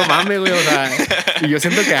 eso es puro mame, güey. O sea, y yo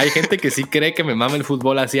siento que hay gente que sí cree que me mame el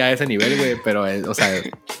fútbol así a ese nivel, güey. Pero, o sea,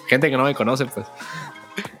 gente que no me conoce, pues.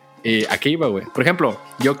 Y aquí iba, güey. Por ejemplo,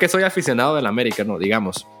 yo que soy aficionado del América, no,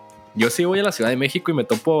 digamos. Yo sí voy a la Ciudad de México y me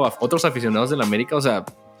topo a otros aficionados del América. O sea,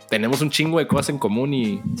 tenemos un chingo de cosas en común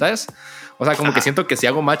y, ¿sabes? O sea, como que siento que sí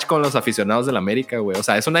hago match con los aficionados del América, güey. O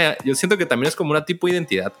sea, yo siento que también es como una tipo de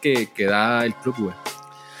identidad que da el club, güey.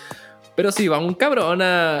 Pero sí, va un cabrón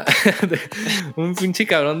un pinche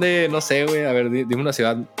cabrón de, no sé, güey. A ver, dime una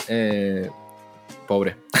ciudad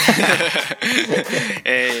pobre.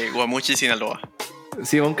 Guamuchi, Sinaloa.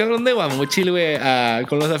 Si va un cabrón de Guamuchil, güey,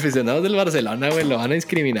 con los aficionados del Barcelona, güey, lo van a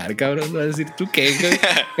discriminar, cabrón. Va a decir, ¿tú qué, güey?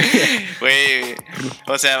 Güey,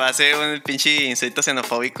 o sea, va a ser un pinche insultos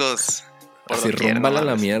xenofóbicos. Así rúmbala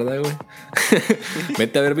la mierda, güey.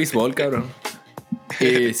 Vete a ver béisbol, cabrón.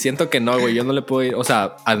 Y siento que no, güey, yo no le puedo ir. O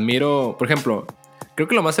sea, admiro, por ejemplo, creo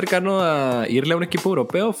que lo más cercano a irle a un equipo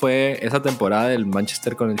europeo fue esa temporada del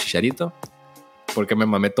Manchester con el Chicharito. Porque me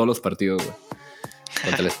mamé todos los partidos, güey.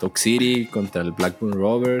 Contra el Stoke City, contra el Blackburn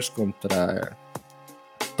Rovers, contra...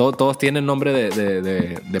 Todos tienen nombre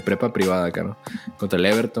de prepa privada acá, ¿no? Contra el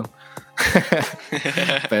Everton.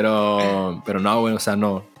 pero no, güey, o sea,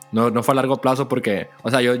 no fue a largo plazo porque... O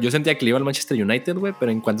sea, yo sentía que le iba al Manchester United, güey,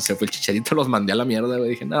 pero en cuanto se fue el Chicharito los mandé a la mierda,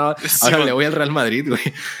 güey. Dije, no, ahora le voy al Real Madrid, güey.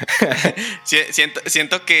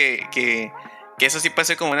 Siento que eso sí puede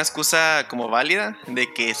ser como una excusa como válida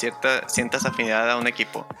de que sientas afinidad a un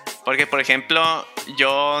equipo. Porque, por ejemplo,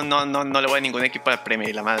 yo no le voy a ningún equipo de Premier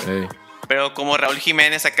y la madre. Hey. Pero como Raúl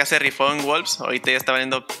Jiménez acá se rifó en Wolves, ahorita ya está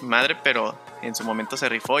valiendo madre, pero en su momento se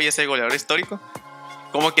rifó y es el goleador histórico.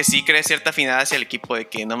 Como que sí cree cierta afinidad hacia el equipo de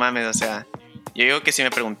que no mames, o sea... Yo digo que si me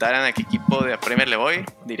preguntaran a qué equipo de Premier le voy,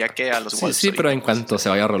 diría que a los Wolves. Sí, pero en cuanto se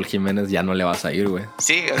vaya Raúl Jiménez ya no le vas a ir, güey.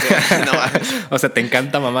 Sí, o sea, no mames. O sea, te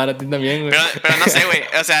encanta mamar a ti también, güey. Pero no sé, güey.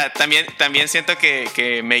 O sea, también siento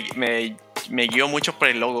que me guío mucho por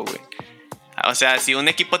el logo, güey. O sea, si un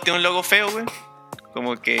equipo tiene un logo feo, güey,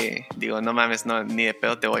 como que digo, no mames, no, ni de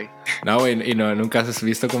pedo te voy. No, güey, y no, nunca has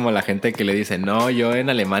visto como la gente que le dice, no, yo en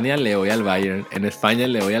Alemania le voy al Bayern, en España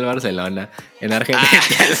le voy al Barcelona, en Argentina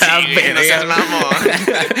sí, no seas mamón.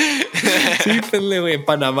 Sí, pues, güey, en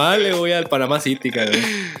Panamá le voy al Panamá City, cabrón.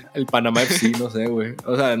 El Panamá FC, no sé, güey.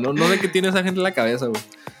 O sea, no sé qué tiene esa gente en la cabeza, güey.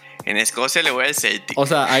 En Escocia le voy al Celtic. O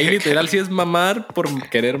sea, ahí literal sí es mamar por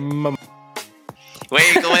querer mamar. Güey,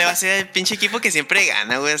 ¿cómo le va a ser el pinche equipo que siempre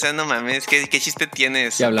gana, güey? O sea, no mames, ¿qué chiste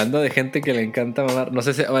tienes? Y hablando de gente que le encanta mamar, no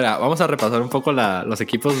sé si... Ahora, vamos a repasar un poco los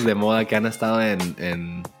equipos de moda que han estado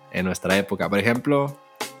en nuestra época. Por ejemplo,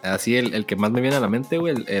 así el que más me viene a la mente,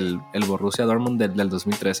 güey, el Borussia Dortmund del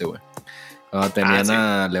 2013, güey. Tenían sí.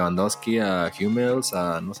 A Lewandowski, a Hummels,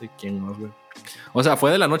 a no sé quién más, güey. O sea,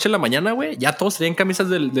 fue de la noche a la mañana, güey. Ya todos tenían camisas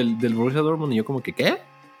del Borussia Dortmund y yo como que, ¿qué?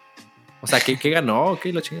 O sea, ¿qué ganó?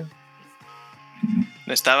 ¿Qué lo chingan?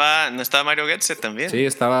 ¿No estaba Mario Götze también? Sí,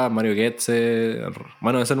 estaba Mario Götze.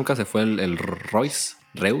 Bueno, ese nunca se fue, el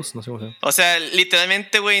Reus, no sé cómo se llama. O sea,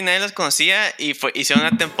 literalmente, güey, nadie los conocía y hicieron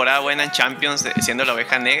una temporada buena en Champions, siendo la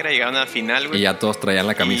oveja negra, llegaron a la final, güey. Y ya todos traían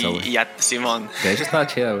la camisa, güey. Y ya, Simón. Que de hecho estaba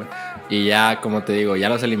chida, güey. Y ya, como te digo, ya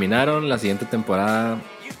los eliminaron, la siguiente temporada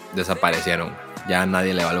desaparecieron. Ya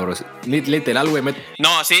nadie le va al Borussia. Literal, güey.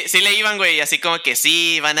 No, sí le iban, güey. Así como que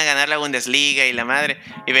sí, van a ganar la Bundesliga y la madre.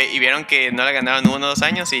 Y vieron que no la ganaron 1 o 2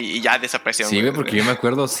 años y ya desaparecieron. Sí, güey, porque yo me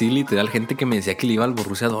acuerdo, sí, literal, gente que me decía que le iba al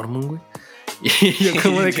Borussia Dortmund, güey. Y yo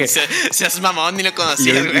como de que... Seas mamón, ni lo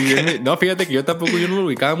conocías, güey. No, fíjate que yo tampoco, yo no lo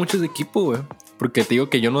ubicaba mucho ese equipo, güey. Porque te digo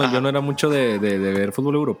que yo no era mucho de ver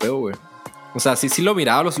fútbol europeo, güey. O sea, sí lo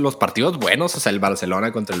miraba los partidos buenos, o sea, el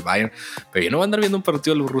Barcelona contra el Bayern, pero yo no voy a andar viendo un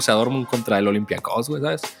partido del Borussia Dortmund contra el Olympiacos, güey,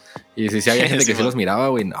 ¿sabes? Y si había gente que sí los miraba,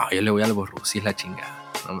 güey, no, yo le voy al Borussia, la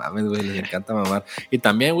chingada. No mames, güey, les encanta mamar. Y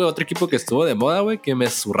también, güey, otro equipo que estuvo de moda, güey, que me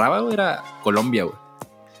zurraba, güey, era Colombia, güey.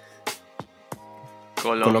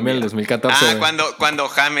 Colombia en el 2014. Cuando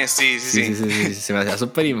James, sí. Se me hacía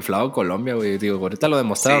súper inflado Colombia, güey. Digo, ahorita lo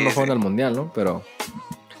demostraron, no fueron al Mundial, ¿no? Pero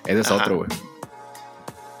ese es otro, güey.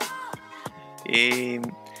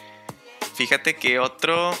 Fíjate que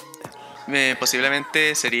otro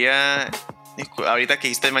posiblemente sería ahorita que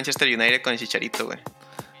hiciste el Manchester United con el Chicharito, güey.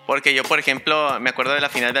 Porque yo, por ejemplo, me acuerdo de la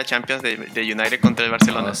final de la Champions de United contra el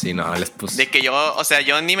Barcelona. No, sí, no, les puse. De que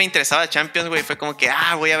yo ni me interesaba Champions, güey. Fue como que,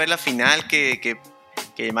 voy a ver la final que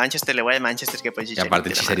Manchester le voy al Manchester, que pues Chicharito. Y aparte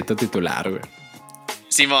el Chicharito titular, güey.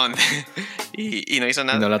 Simón. Y no hizo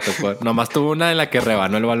nada. No la tocó. Nomás tuvo una en la que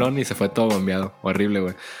rebanó el balón y se fue todo bombeado. Horrible,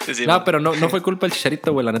 güey. Sí, no, pero no fue culpa del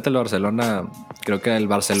Chicharito, güey. La neta, el Barcelona, creo que el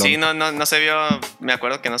Barcelona. Sí, no se vio. Me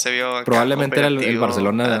acuerdo que no se vio. Probablemente era el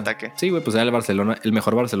Barcelona. Sí, güey, pues era el Barcelona, el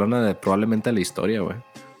mejor Barcelona de probablemente la historia, güey.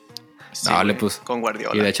 Sí, Dale, pues. Con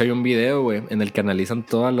Guardiola. Y de hecho hay un video, güey, en el que analizan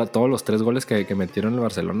todos los 3 goles que metieron el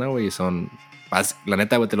Barcelona, güey. Y son. La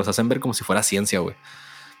neta, güey, te los hacen ver como si fuera ciencia, güey.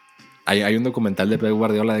 Hay un documental de Pep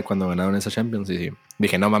Guardiola de cuando ganaron esa Champions y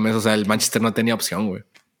dije, no mames, o sea, el Manchester no tenía opción, güey.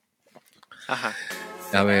 Ajá.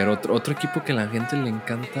 A ver, otro equipo que a la gente le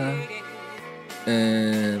encanta. Voy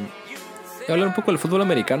a hablar un poco del fútbol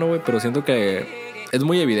americano, güey, pero siento que es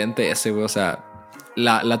muy evidente ese, güey. O sea,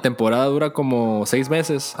 la temporada dura como 6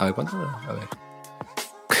 meses. A ver, ¿cuánto? A ver.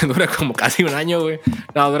 Dura como casi un año, güey.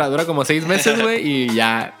 No, dura como 6 meses, güey. Y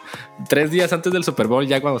ya 3 días antes del Super Bowl,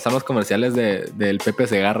 ya cuando están los comerciales del Pepe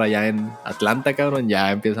Segarra ya en Atlanta, cabrón, ya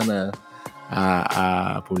empiezan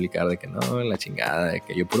a publicar de que no, la chingada, de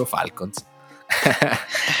que yo puro Falcons.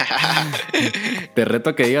 Te reto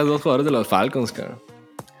a que digas 2 jugadores de los Falcons, cabrón.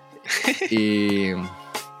 Y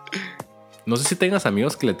no sé si tengas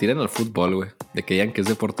amigos que le tiren al fútbol, güey. De que digan que es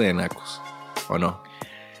deporte de nacos. ¿O no?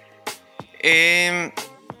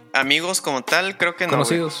 Amigos como tal, creo que no.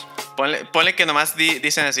 Conocidos. Ponle que nomás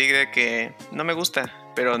dicen así de que no me gusta,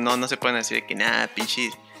 pero no se pueden decir de que nada, pinche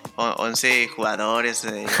 11 jugadores,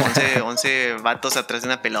 11 vatos atrás de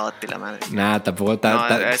una pelota y la madre. Nada, tampoco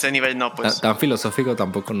a ese nivel no, pues. Tan filosófico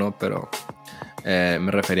tampoco no, pero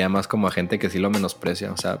me refería más como a gente que sí lo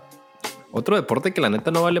menosprecia. O sea, otro deporte que la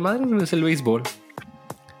neta no vale madre es el béisbol.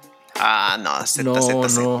 Ah, no,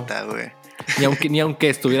 Z, güey. Ni aunque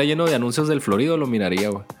estuviera lleno de anuncios del Florido lo miraría,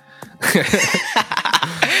 güey.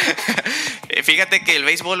 Fíjate que el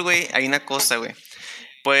béisbol, güey, hay una cosa, güey.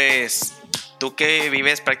 Pues tú que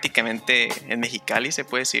vives prácticamente en Mexicali, se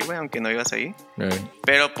puede decir, güey, aunque no vivas ahí.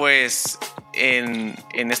 Pero pues en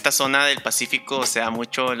esta zona del Pacífico se da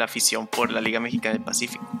mucho la afición por la Liga Mexicana del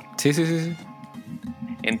Pacífico. Sí.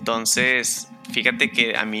 Entonces, fíjate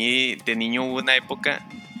que a mí de niño hubo una época,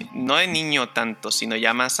 no de niño tanto, sino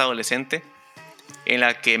ya más adolescente, en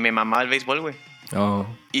la que me mamaba el béisbol, güey. Oh.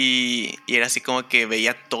 Y era así como que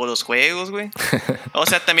veía todos los juegos, güey. O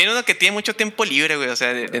sea, también uno que tiene mucho tiempo libre, güey, o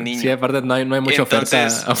sea, de niño. Sí, aparte no hay mucha oferta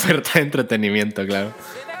de entretenimiento, claro.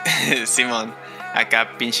 Simón,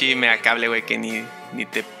 acá pinche megacable, güey, que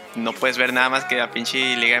no puedes ver nada más que la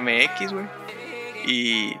pinche Liga MX, güey.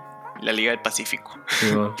 Y la Liga del Pacífico. Sí,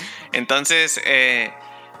 bueno. Entonces,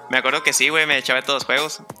 me acuerdo que sí, güey, me echaba todos los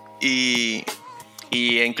juegos. Y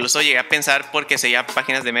incluso llegué a pensar porque seguía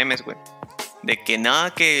páginas de memes, güey. De que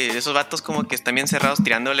no, que esos vatos como que están bien cerrados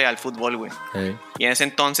tirándole al fútbol, güey. Hey. Y en ese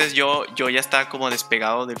entonces yo ya estaba como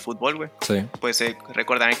despegado del fútbol, güey. Sí. Pues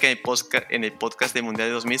recordarán que en el podcast del Mundial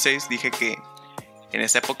de 2006 dije que en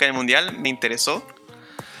esa época del Mundial me interesó.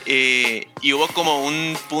 Y hubo como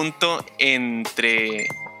un punto entre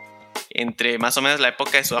más o menos la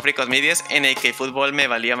época de Sudáfrica 2010 en el que el fútbol me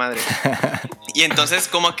valía madre. Y entonces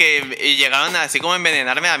como que llegaron así como a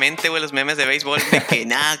envenenarme la mente, güey, los memes de béisbol, de que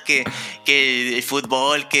nada, que el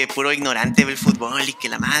fútbol, que puro ignorante ve el fútbol y que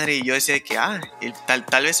la madre. Y yo decía que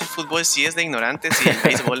tal vez el fútbol sí es de ignorantes y el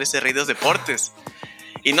béisbol es de rey de los deportes.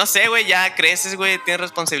 Y no sé, güey, ya creces, güey, tienes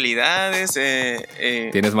responsabilidades,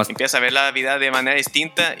 tienes más... empiezas a ver la vida de manera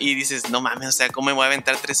distinta y dices, no mames, o sea, ¿cómo me voy a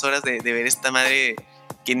aventar 3 horas de ver esta madre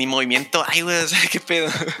que ni movimiento hay, güey? O sea, ¿qué pedo?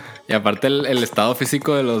 Y aparte el estado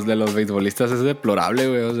físico de los beisbolistas es deplorable,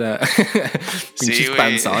 güey, o sea, pinches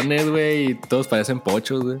panzones, güey, y todos parecen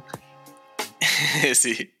pochos, güey.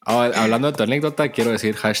 Sí. Hablando de tu anécdota, quiero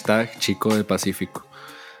decir #Chico del Pacífico.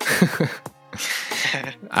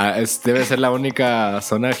 Debe ser la única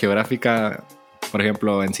zona geográfica, por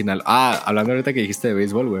ejemplo, en Sinaloa. Hablando ahorita que dijiste de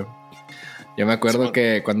béisbol, güey. Yo me acuerdo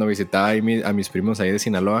que cuando visitaba ahí a mis primos ahí de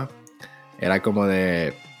Sinaloa, era como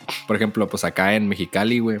de, por ejemplo, pues acá en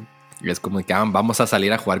Mexicali, güey. Y es como que vamos a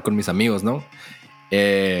salir a jugar con mis amigos, ¿no?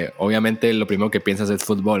 Obviamente lo primero que piensas es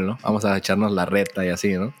fútbol, ¿no? Vamos a echarnos la reta y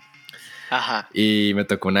así, ¿no? Ajá. Y me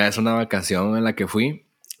tocó una vez una vacación en la que fui.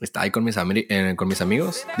 Estaba ahí con mis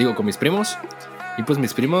amigos, con mis primos. Y pues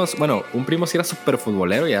mis primos, bueno, un primo sí era súper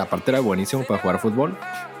futbolero y aparte era buenísimo para jugar fútbol.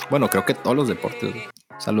 Bueno, creo que todos los deportes.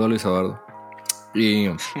 Saludos a Luis Eduardo.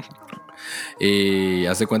 Y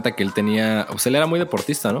hace cuenta que él era muy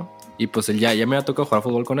deportista, ¿no? Y pues él ya me había tocado jugar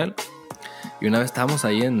fútbol con él. Y una vez estábamos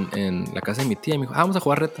ahí en la casa de mi tía y me dijo, vamos a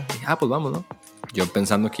jugar reta. Y dije, pues vamos, ¿no? Yo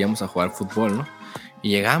pensando que íbamos a jugar fútbol, ¿no? Y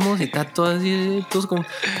llegamos y está todo así, todos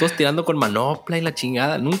tirando con manopla y la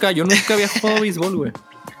chingada. Yo nunca había jugado béisbol, güey.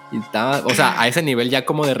 Y estaba, o sea, a ese nivel ya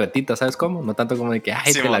como de retita, ¿sabes cómo? No tanto como de que,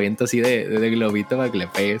 ay, te la aviento así de globito para que le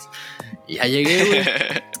pegues. Y ya llegué, güey.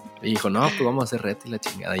 Y dijo, no, pues vamos a hacer reta y la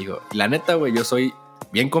chingada. Y digo, la neta, güey, yo soy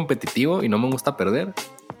bien competitivo y no me gusta perder.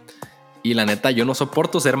 Y la neta, yo no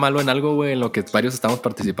soporto ser malo en algo, güey, en lo que varios estamos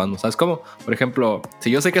participando. ¿Sabes cómo? Por ejemplo,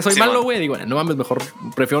 si yo sé que soy malo, güey, digo, no mames, mejor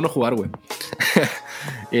prefiero no jugar, güey.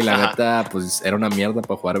 Y la neta, pues era una mierda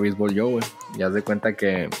para jugar béisbol yo, güey. Ya se cuenta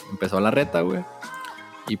que empezó la reta, güey.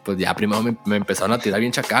 Y pues ya primero me empezaron a tirar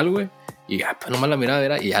bien chacal, güey. Y ya, pues nomás la mirada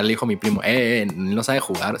era. Y ya le dijo a mi primo, no sabe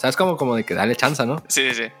jugar. ¿Sabes? Como de que dale chance, ¿no?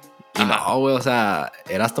 Sí. Y no, güey, o sea,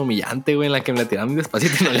 era hasta humillante, güey, en la que me la tiraban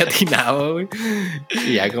despacito y no le atinaba, güey.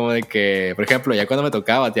 Y ya como de que, por ejemplo, ya cuando me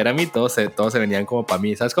tocaba batear a mí, todos se venían como para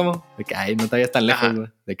mí, ¿sabes cómo? De que, ay, no te vayas tan lejos, güey,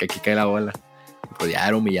 de que aquí cae la bola. Y pues ya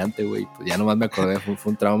era humillante, güey, pues ya nomás me acordé, fue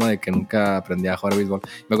un trauma de que nunca aprendí a jugar béisbol.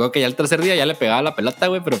 Me acuerdo que ya el tercer día ya le pegaba la pelota,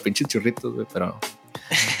 güey, pero pinches churritos, güey, pero...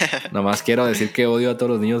 Nomás quiero decir que odio a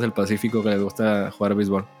todos los niños del Pacífico que les gusta jugar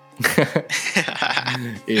béisbol.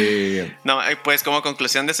 No, pues como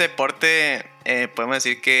conclusión de ese deporte, podemos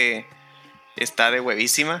decir que está de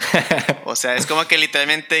huevísima. O sea, es como que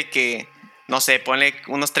literalmente que, no sé, ponle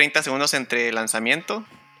unos 30 segundos entre lanzamiento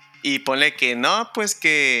y ponle que no, pues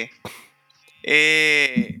que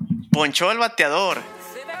ponchó al bateador.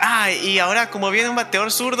 Y ahora como viene un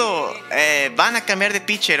bateador zurdo, van a cambiar de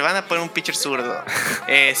pitcher, van a poner un pitcher zurdo.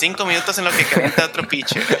 5 minutos en lo que calienta otro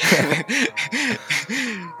pitcher.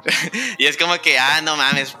 Y es como que, no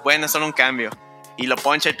mames, bueno, es solo un cambio. Y lo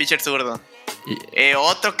poncha el pitcher zurdo.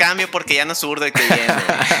 Otro cambio porque ya no es zurdo el que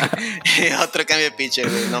viene. Otro cambio de pitcher,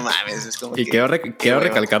 güey, no mames. Es como y quiero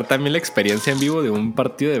recalcar también la experiencia en vivo de un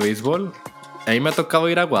partido de béisbol. A mí me ha tocado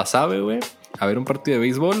ir a Guasave, güey, a ver un partido de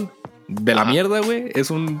béisbol. De la mierda, güey.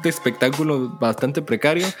 Es un espectáculo bastante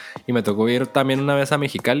precario. Y me tocó ir también una vez a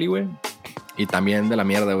Mexicali, güey. Y también de la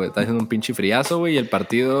mierda, güey. Está haciendo un pinche friazo, güey. Y el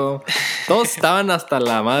partido... Todos estaban hasta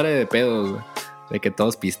la madre de pedos, güey. De que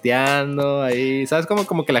todos pisteando ahí. ¿Sabes?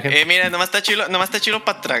 Como que la gente... Mira, nomás está chido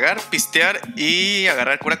para tragar, pistear y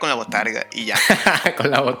agarrar cura con la botarga. Y ya.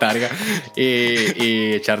 Con la botarga.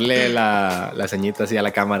 Y echarle la ceñita así a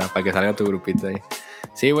la cámara para que salga tu grupito ahí.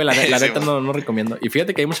 Sí, güey, la neta no recomiendo. Y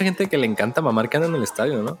fíjate que hay mucha gente que le encanta mamar que anda en el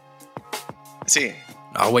estadio, ¿no? Sí.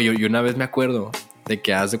 No, güey, yo una vez me acuerdo de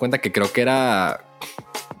que haz de cuenta que creo que era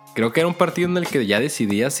un partido en el que ya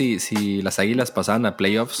decidía si las Águilas pasaban a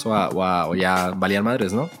playoffs o ya valían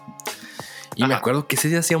madres, ¿no? Y me acuerdo que ese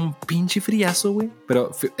día hacía un pinche friazo, güey.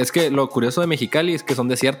 Pero es que lo curioso de Mexicali es que son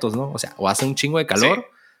desiertos, ¿no? O sea, o hace un chingo de calor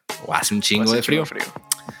o hace un chingo de frío.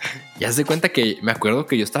 Ya se cuenta que me acuerdo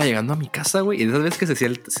que yo estaba llegando a mi casa, güey, y de esas veces que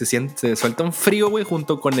se suelta un frío, güey,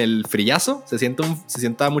 junto con el frillazo, se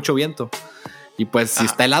sienta mucho viento. Y pues si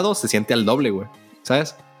está helado, se siente al doble, güey,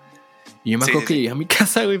 ¿sabes? Y yo me acuerdo que llegué a mi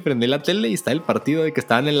casa, güey, prendí la tele y está el partido de que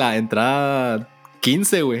estaban en la entrada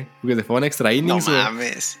 15, güey, porque se fueron extra innings, güey. No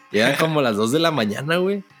mames. Y eran como las 2 de la mañana,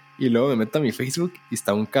 güey. Y luego me meto a mi Facebook y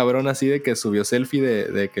está un cabrón así de que subió selfie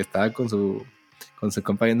de que estaba con su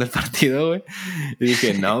compa viendo el partido, güey. Y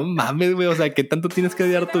dije, no mames, güey, o sea, ¿qué tanto tienes que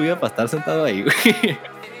odiar tu vida para estar sentado ahí, güey?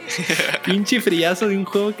 Pinche friazo de un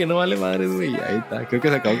juego que no vale madres, güey. Ahí está. Creo que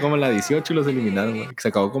se acabó como a las 18 y los eliminaron, güey. Se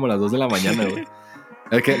acabó como a las 2 de la mañana, güey.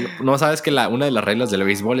 Es que no sabes que una de las reglas del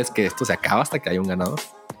béisbol es que esto se acaba hasta que haya un ganador.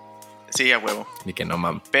 Sí, a huevo. Y que no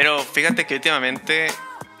mames. Pero fíjate que últimamente,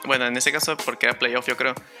 bueno, en ese caso porque era playoff, yo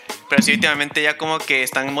creo. Pero sí, últimamente ya como que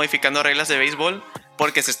están modificando reglas de béisbol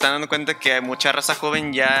porque se están dando cuenta que hay mucha raza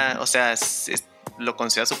joven ya, o sea, lo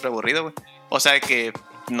considera súper aburrido, güey. O sea que,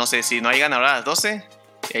 no sé, si no hay ganador a las 12,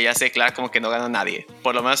 ya se declara como que no gana nadie.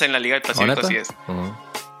 Por lo menos en la Liga del Pacífico así es.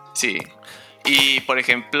 Sí. Y, por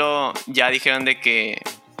ejemplo, ya dijeron de que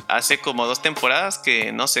hace como 2 temporadas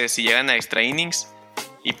que, no sé, si llegan a extra innings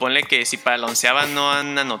y ponle que si para la 11ª no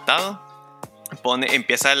han anotado,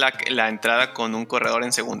 empieza la entrada con un corredor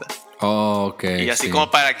en segunda. Oh, ok. Y así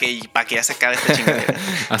como para que ya se acabe esta chingadera.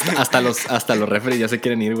 hasta los referees ya se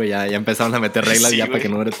quieren ir, güey. Ya empezaron a meter reglas ya para que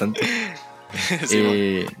no dure tanto.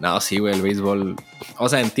 Sí, no, sí, güey, el béisbol. O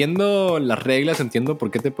sea, entiendo las reglas, entiendo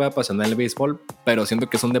por qué te puede apasionar el béisbol, pero siento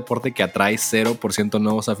que es un deporte que atrae 0%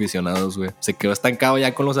 nuevos aficionados, güey. Se quedó estancado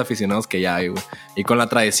ya con los aficionados que ya hay, güey. Y con la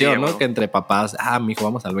tradición, ¿no? Que entre papás, mijo,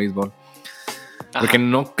 vamos al béisbol. Porque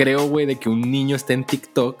no creo, güey, de que un niño esté en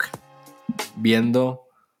TikTok viendo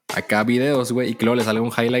acá videos, güey, y que luego le sale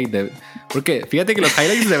un highlight de... Porque fíjate que los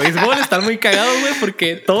highlights de béisbol están muy cagados, güey,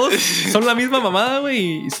 porque todos son la misma mamada,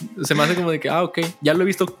 güey, y se me hace como de que, ok, ya lo he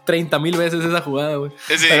visto 30,000 veces esa jugada, güey.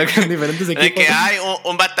 Sí. Pero que en diferentes equipos. De que hay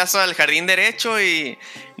un batazo al jardín derecho y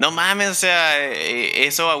no mames, o sea,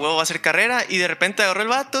 eso a huevo va a ser carrera, y de repente agarró el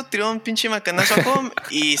vato, tiró un pinche macanazo a home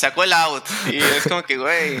y sacó el out. Y es como que,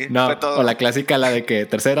 güey, no, fue todo. O la clásica, la de que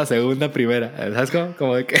tercera, segunda, primera. ¿Sabes cómo?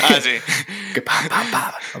 Como de que... Sí. Que pa.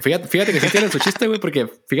 Fíjate que sí tiene su chiste, güey, porque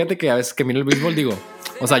fíjate que a veces que miro el béisbol digo,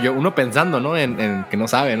 o sea, uno pensando, ¿no? En que no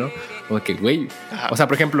sabe, ¿no? Como que, güey, o sea,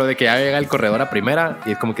 por ejemplo, de que ya llega el corredor a primera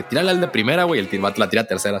y es como que tírale al de primera, güey, el vato la tira a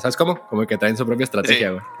tercera, ¿sabes cómo? Como que traen su propia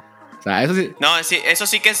estrategia, güey. O sea, eso sí. No, sí, eso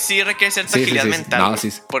sí que sí requiere cierta agilidad mental. No,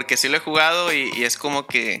 sí. Porque sí lo he jugado y es como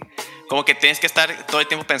que tienes que estar todo el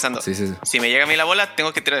tiempo pensando. Sí. Si me llega a mí la bola,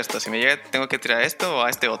 tengo que tirar esto. Si me llega, tengo que tirar esto o a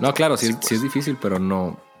este otro. No, claro, sí es difícil, pero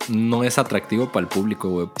no es atractivo para el público,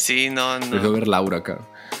 güey. Sí, no. Prefiero ver Laura acá.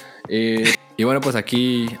 Y bueno, pues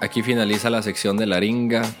aquí finaliza la sección de la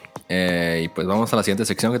ringa. Y pues vamos a la siguiente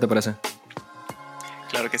sección, ¿qué te parece?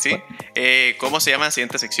 Claro que sí. ¿Cómo se llama la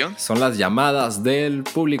siguiente sección? Son las llamadas del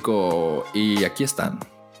público. Y aquí están.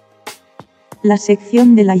 La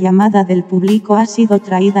sección de la llamada del público ha sido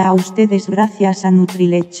traída a ustedes gracias a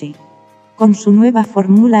Nutrileche. Con su nueva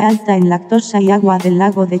fórmula alta en lactosa y agua del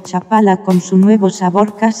lago de Chapala, con su nuevo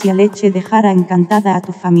sabor casi a leche, dejará encantada a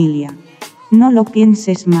tu familia. No lo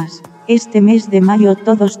pienses más. Este mes de mayo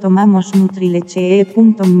todos tomamos Nutrileche.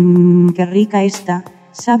 Qué rica está,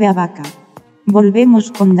 sabe a vaca.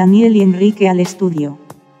 Volvemos con Daniel y Enrique al estudio.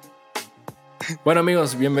 Bueno,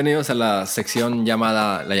 amigos, bienvenidos a la sección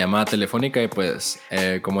llamada la llamada telefónica. Y pues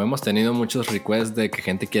como hemos tenido muchos requests de que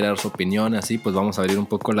gente quiera dar su opinión, así pues vamos a abrir un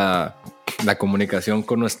poco la comunicación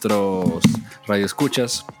con nuestros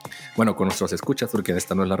radioescuchas. Bueno, con nuestros escuchas, porque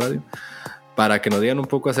esta no es la radio, para que nos digan un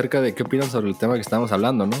poco acerca de qué opinan sobre el tema que estamos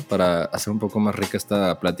hablando, ¿no? Para hacer un poco más rica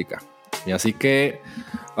esta plática. Y así que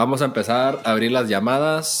vamos a empezar a abrir las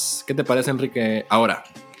llamadas. ¿Qué te parece, Enrique? Ahora.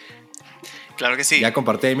 Claro que sí. Ya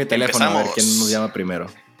compartí ahí mi teléfono. Empezamos. A ver quién nos llama primero.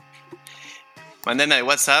 Manden al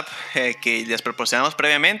WhatsApp que les proporcionamos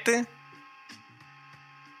previamente.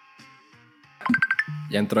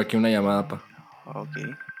 Ya entró aquí una llamada, pa. Ok.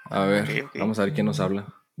 A ver, okay. Vamos a ver quién nos habla.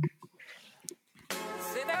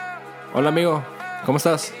 Hola, amigo. ¿Cómo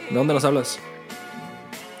estás? ¿De dónde nos hablas?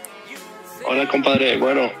 Hola, compadre.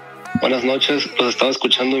 Bueno, buenas noches. Pues estaba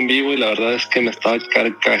escuchando en vivo y la verdad es que me estaba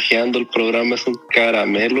carcajeando. El programa es un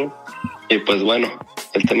caramelo. Y pues bueno,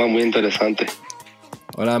 el tema muy interesante.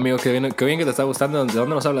 Hola, amigo. Qué bien que te está gustando. ¿De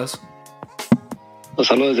dónde nos hablas?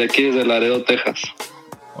 Los hablo desde aquí, desde Laredo, Texas.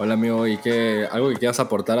 Hola, amigo. ¿Y algo que quieras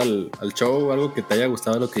aportar al show? ¿Algo que te haya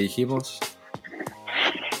gustado de lo que dijimos?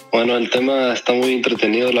 Bueno, el tema está muy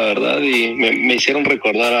entretenido, la verdad, y me hicieron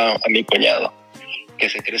recordar a mi cuñado, que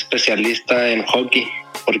se cree especialista en hockey,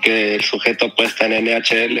 porque el sujeto apuesta en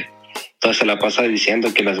NHL. Entonces se la pasa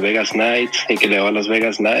diciendo que Las Vegas Knights, y que le va a Las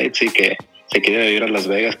Vegas Knights, y que se quiere vivir a Las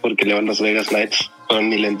Vegas porque le va a Las Vegas Knights. Pero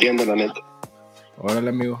ni le entiendo, la neta. Órale,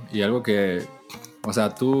 amigo. Y algo que... O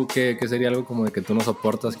sea, ¿tú qué sería algo como de que tú no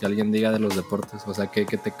soportas que alguien diga de los deportes? O sea, que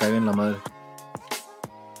te cae en la madre.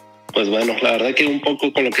 Pues bueno, la verdad que un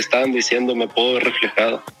poco con lo que estaban diciendo me puedo ver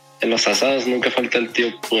reflejado. En los asados nunca falta el tío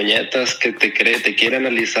puñetas que te quiere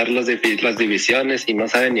analizar las divisiones y no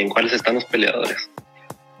sabe ni en cuáles están los peleadores.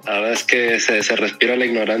 La verdad es que se respira la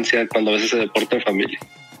ignorancia cuando a veces se deporta en familia.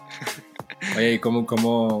 Oye, ¿y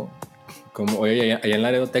oye, allá en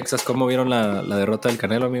Laredo, Texas, cómo vieron la derrota del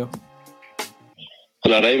Canelo, amigo?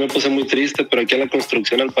 Pues la verdad yo me puse muy triste, pero aquí a la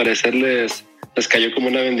construcción al parecer les cayó como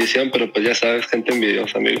una bendición, pero pues ya sabes, gente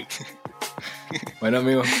envidiosa, amigo. Bueno,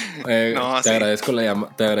 amigo, te agradezco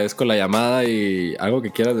la llamada y algo que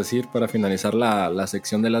quieras decir para finalizar la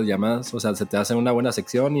sección de las llamadas. O sea, se te hace una buena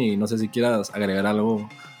sección y no sé si quieras agregar algo,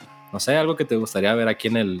 no sé, algo que te gustaría ver aquí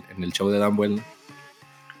en el show de Dan Buell.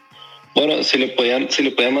 Bueno, si le podían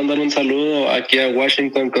mandar un saludo aquí a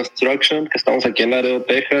Washington Construction, que estamos aquí en Laredo,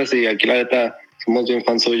 Texas, y aquí la neta somos bien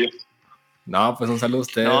fan suyo. No, pues un saludo a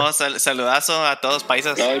usted. No, saludazo a todos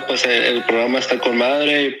paisas. No, y pues el programa está con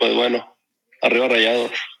madre y pues bueno, arriba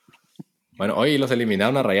Rayados. Bueno, hoy los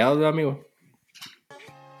eliminaron a Rayados, ¿no, amigo?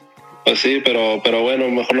 Pues sí, pero bueno,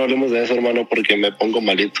 mejor no hablemos de eso, hermano, porque me pongo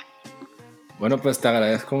malito. Bueno, pues te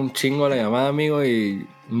agradezco un chingo la llamada, amigo, y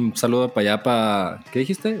un saludo para allá, ¿qué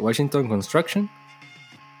dijiste? Washington Construction.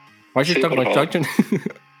 Washington Construction.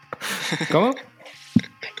 ¿Cómo?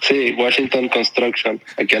 Sí, Washington Construction.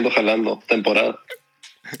 Aquí ando jalando, temporada.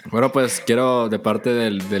 Bueno, pues quiero, de parte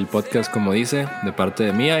del podcast, como dice, de parte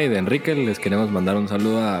de mía y de Enrique, les queremos mandar un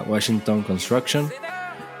saludo a Washington Construction.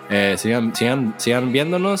 Sigan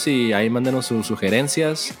viéndonos y ahí mándenos sus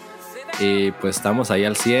sugerencias. Y pues estamos ahí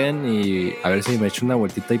al 100 y a ver si me echo una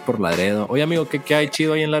vueltita ahí por Laredo. Oye, amigo, ¿qué hay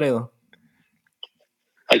chido ahí en Laredo?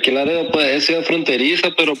 Aquí en Laredo pues es ciudad fronteriza,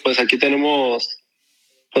 pero pues aquí tenemos,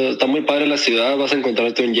 pues está muy padre la ciudad, vas a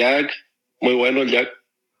encontrarte un Jack, muy bueno el Jack.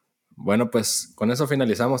 Bueno, pues con eso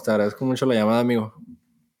finalizamos, te agradezco mucho la llamada, amigo.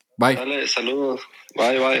 Bye. Dale, saludos,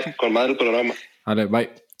 bye, con madre el programa. Dale, bye.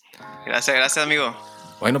 Gracias, amigo.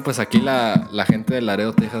 Bueno, pues aquí la gente de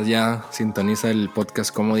Laredo, Texas ya sintoniza el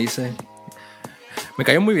podcast como dice. Me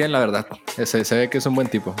cayó muy bien, la verdad. Se ve que es un buen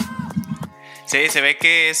tipo. Sí, se ve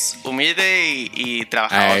que es humilde y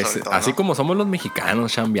trabajador sobre todo, así ¿no? como somos los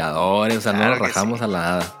mexicanos, chambeadores, o sea, claro, no nos rajamos sí a la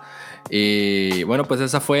nada. Y bueno, pues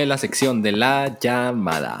esa fue la sección de la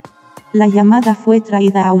llamada. La llamada fue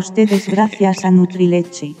traída a ustedes gracias a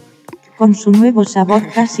Nutrileche. Con su nuevo sabor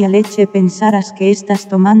casi a leche pensarás que estás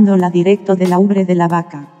tomándola directo de la ubre de la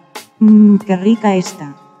vaca. Qué rica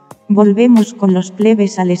está. Volvemos con los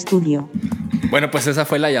plebes al estudio. Bueno, pues esa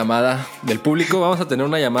fue la llamada del público. Vamos a tener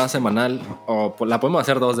una llamada semanal, o la podemos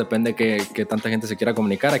hacer 2, depende que tanta gente se quiera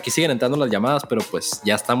comunicar. Aquí siguen entrando las llamadas, pero pues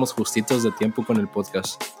ya estamos justitos de tiempo con el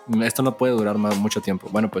podcast. Esto no puede durar mucho tiempo.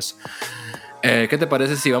 Bueno, pues, ¿qué te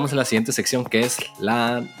parece si vamos a la siguiente sección, que es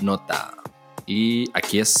la nota? Y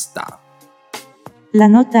aquí está. La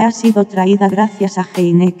nota ha sido traída gracias a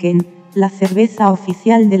Heineken, la cerveza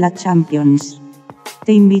oficial de la Champions.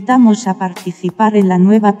 Te invitamos a participar en la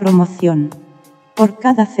nueva promoción. Por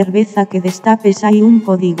cada cerveza que destapes hay un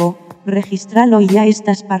código, regístralo y ya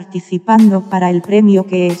estás participando para el premio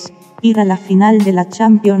que es ir a la final de la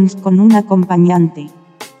Champions con un acompañante.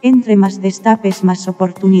 Entre más destapes más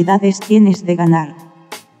oportunidades tienes de ganar.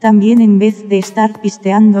 También en vez de estar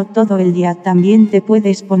pisteando todo el día también te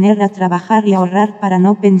puedes poner a trabajar y ahorrar para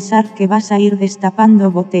no pensar que vas a ir destapando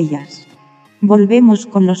botellas. Volvemos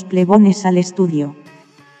con los plebones al estudio.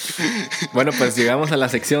 Bueno, pues llegamos a la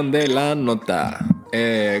sección de la nota.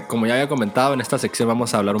 Como ya había comentado, en esta sección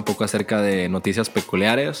vamos a hablar un poco acerca de noticias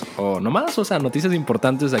peculiares o nomás, o sea, noticias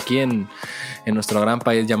importantes aquí en nuestro gran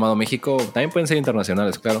país llamado México. También pueden ser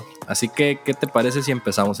internacionales, claro. Así que, ¿qué te parece si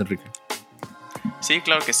empezamos, Enrique? Sí,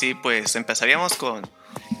 claro que sí. Pues empezaríamos con...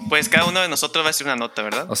 Pues cada uno de nosotros va a hacer una nota,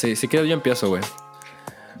 ¿verdad? O sea, si quieres yo empiezo, güey.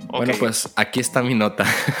 Okay. Bueno, pues aquí está mi nota.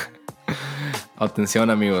 Atención,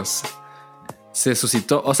 amigos. Se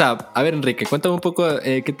suscitó, o sea, a ver, Enrique, cuéntame un poco,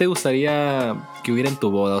 ¿qué te gustaría que hubiera en tu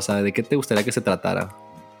boda? O sea, ¿de qué te gustaría que se tratara?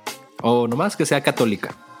 O nomás que sea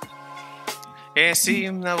católica. Sí,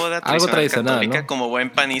 una boda algo tradicional, católica, ¿no? Como buen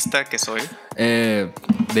panista que soy. De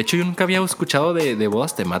hecho, yo nunca había escuchado de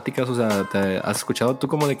bodas temáticas. O sea, ¿has escuchado tú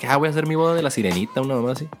como de que voy a hacer mi boda de la sirenita, una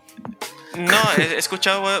mamá así? No, he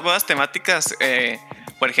escuchado bodas temáticas,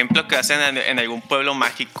 por ejemplo, que hacen en algún pueblo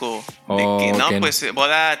mágico. Pues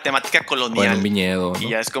boda temática colonial. O en un viñedo, ¿no?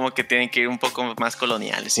 Y ya es como que tienen que ir un poco más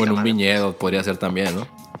coloniales. O en un viñedo podría ser también, ¿no?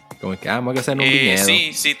 Como que, me voy a casar en un viñedo.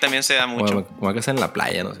 Sí, también se da mucho. Me voy a casar en la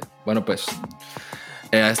playa, no sé. Bueno, pues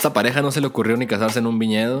a esta pareja no se le ocurrió ni casarse en un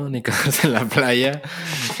viñedo, ni casarse en la playa.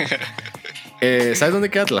 ¿Sabes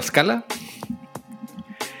dónde queda Tlaxcala?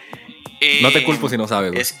 No te culpo si no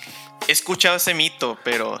sabes, güey. He escuchado ese mito,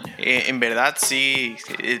 pero en verdad sí,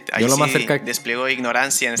 ahí yo sí despliego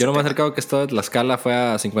ignorancia. Yo lo más cercano que he estado de Tlaxcala fue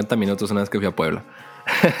a 50 minutos una vez que fui a Puebla.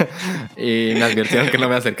 Y me advirtieron que no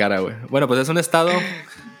me acercara, güey. Bueno, pues es un estado...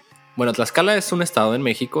 Bueno, Tlaxcala es un estado en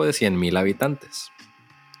México de 100,000 habitantes.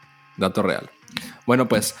 Dato real. Bueno,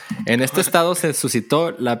 pues en este estado se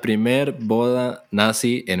suscitó la primer boda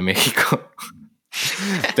nazi en México.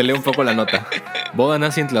 Te leo un poco la nota. Boda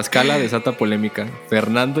nazi en Tlaxcala desata polémica.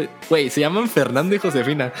 Se llaman Fernando y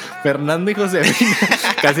Josefina. Fernando y Josefina.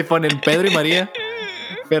 Casi ponen Pedro y María.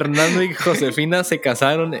 Fernando y Josefina se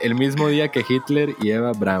casaron el mismo día que Hitler y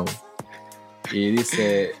Eva Braun. Y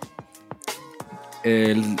dice...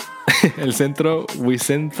 El centro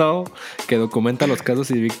Wiesenthal, que documenta los casos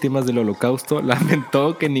y víctimas del Holocausto,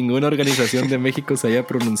 lamentó que ninguna organización de México se haya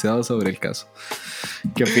pronunciado sobre el caso.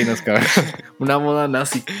 ¿Qué opinas, cabrón? Una boda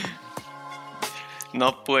nazi.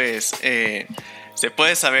 No, pues se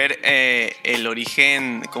puede saber el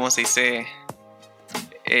origen, ¿cómo se dice?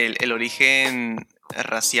 El origen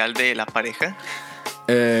racial de la pareja.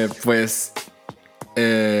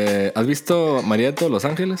 ¿Has visto María de todos los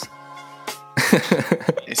Ángeles?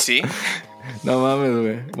 Sí. No mames,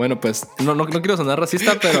 güey. Bueno, pues no quiero sonar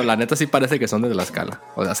racista, pero la neta sí parece que son de Tlaxcala.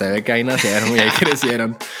 O sea, se ve que ahí nacieron y ahí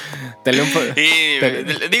crecieron.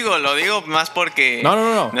 Lo digo más porque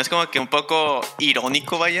no es como que un poco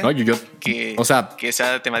irónico, vaya. No, que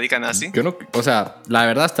sea temática nazi. Yo no, o sea, la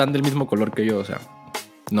verdad están del mismo color que yo, o sea.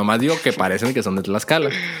 Nomás digo que parecen que son de Tlaxcala.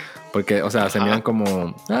 Porque, o sea, se miran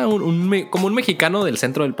como como un mexicano del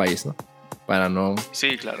centro del país, ¿no? Para no...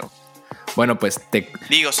 Sí, claro. Bueno, pues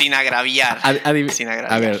Digo, sin agraviar. Sin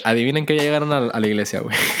agraviar. A ver, adivinen que ya llegaron a la iglesia,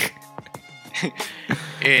 güey.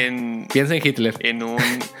 Piensa en Hitler. En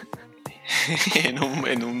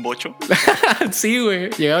un bocho. Sí, güey.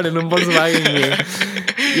 Llegaron en un Volkswagen, güey.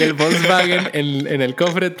 Y el Volkswagen en el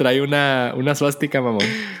cofre trae una swastika, mamón.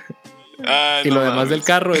 Y lo demás del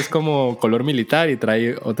carro es como color militar y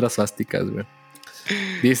trae otras swasticas, güey.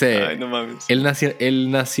 Dice, ay, no mames. el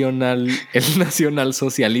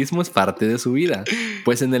nacionalsocialismo es parte de su vida.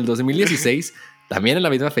 Pues en el 2016, también en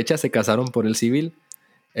la misma fecha, se casaron por el civil,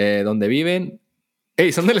 donde viven.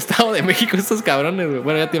 Ey, son del Estado de México estos cabrones, güey.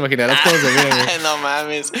 Bueno, ya te imaginarás cómo se ven, güey. No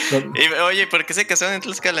mames. Oye, ¿por qué se casaron en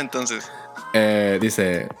Tlaxcala entonces?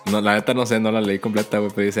 Dice, no, la neta no sé, no la leí completa,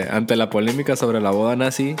 güey, pero dice, ante la polémica sobre la boda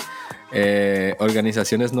nazi,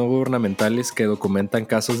 organizaciones no gubernamentales que documentan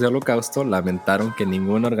casos de holocausto lamentaron que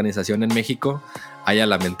ninguna organización en México haya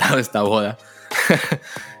lamentado esta boda.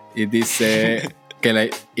 Y dice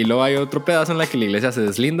y luego hay otro pedazo en la que la iglesia se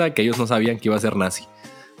deslinda, que ellos no sabían que iba a ser nazi,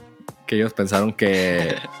 que ellos pensaron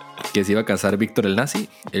que se iba a casar Víctor el nazi,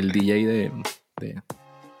 el DJ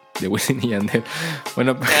de Wisin y Yandel.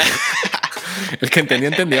 Bueno, el que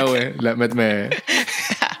entendió, güey.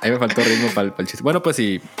 Ahí me faltó ritmo para el chiste. Bueno, pues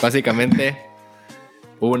sí, básicamente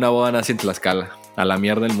hubo una boda nazi en Tlaxcala. A la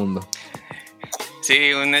mierda del mundo.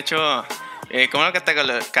 Sí, un hecho. ¿Cómo lo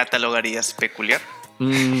catalogarías? ¿Peculiar?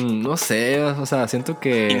 No sé, o sea, siento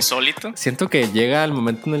que... ¿Insólito? Siento que llega el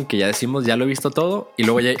momento en el que ya decimos, ya lo he visto todo, y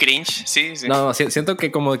luego ya... Cringe, sí. No, siento que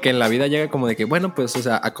como que en la vida llega como de que, bueno, pues, o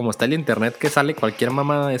sea, como está el internet que sale cualquier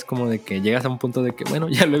mamada, es como de que llegas a un punto de que, bueno,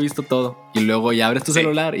 ya lo he visto todo. Y luego ya abres tu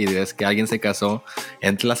celular y ves que alguien se casó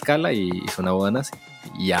en Tlaxcala y hizo una boda nazi.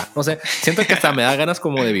 Y ya, no sé, siento que hasta me da ganas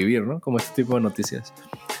como de vivir, ¿no? Como este tipo de noticias.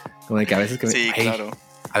 Como de que a veces que sí, claro.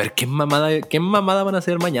 A ver, ¿qué mamada van a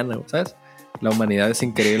hacer mañana, ¿sabes? La humanidad es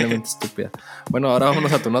increíblemente estúpida. Bueno, ahora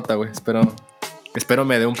vámonos a tu nota, güey. Espero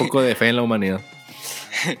me dé un poco de fe en la humanidad.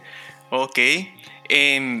 Ok.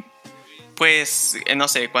 Pues, no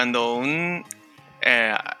sé, cuando un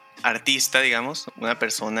artista, digamos, una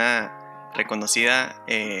persona reconocida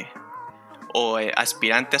o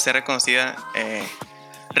aspirante a ser reconocida,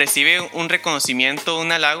 recibe un reconocimiento,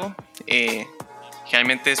 un halago,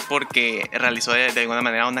 generalmente es porque realizó de alguna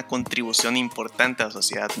manera una contribución importante a la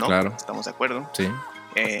sociedad, ¿no? Claro. ¿Estamos de acuerdo? Sí.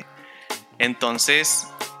 Entonces,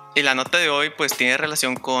 la nota de hoy pues tiene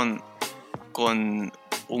relación con un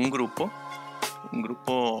grupo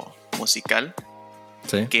musical,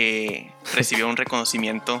 sí, que recibió un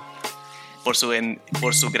reconocimiento por su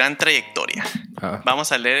gran trayectoria.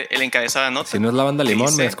 Vamos a leer el encabezado de la nota. Si no es la banda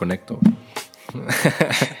Limón, me desconecto.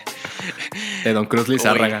 De Don Cruz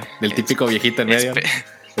Lizárraga, del típico viejito en medio.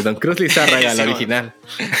 De Don Cruz Lizárraga, la original.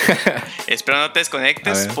 Espero no te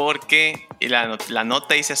desconectes porque la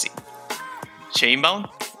nota dice así: Sheinbaum,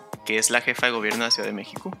 que es la jefa de gobierno de la Ciudad de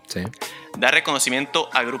México, sí, da reconocimiento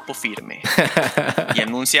a Grupo Firme y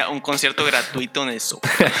anuncia un concierto gratuito en el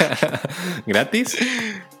Zócalo. ¿Gratis?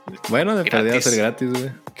 Bueno, debería ser gratis,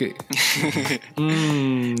 güey.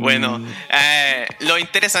 Bueno, lo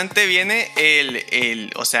interesante viene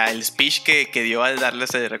el speech que dio al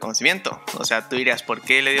darles el reconocimiento. O sea, tú dirías, ¿por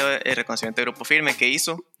qué le dio el reconocimiento a Grupo Firme? ¿Qué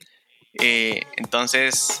hizo?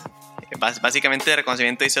 Entonces, básicamente el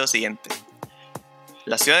reconocimiento dice lo siguiente: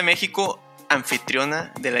 la Ciudad de México,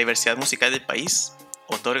 anfitriona de la diversidad musical del país,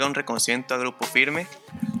 otorga un reconocimiento a Grupo Firme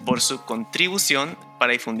por su contribución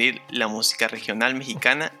para difundir la música regional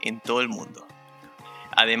mexicana en todo el mundo.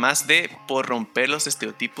 Además de por romper los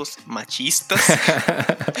estereotipos machistas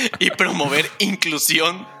y promover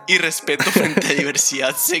inclusión y respeto frente a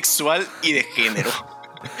diversidad sexual y de género,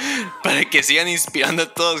 para que sigan inspirando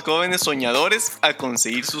a todos los jóvenes soñadores a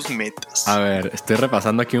conseguir sus metas. A ver, estoy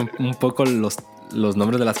repasando aquí un poco los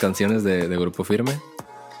nombres de las canciones de Grupo Firme.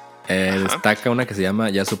 Destaca una que se llama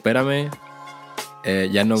Ya Supérame,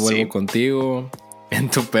 Ya No Vuelvo Contigo, En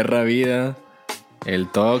Tu Perra Vida, El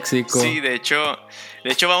Tóxico. Sí, de hecho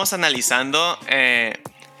vamos analizando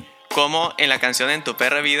cómo en la canción En Tu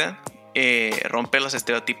Perra Vida rompe los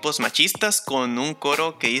estereotipos machistas con un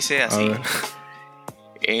coro que dice así: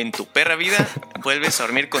 en tu perra vida vuelves a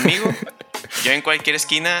dormir conmigo, yo en cualquier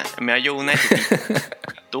esquina me hallo una de tu tipo.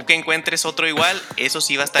 Tú que encuentres otro igual, eso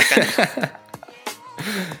sí va a estar canijo.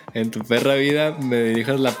 En tu perra vida me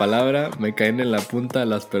dirijas la palabra, me caen en la punta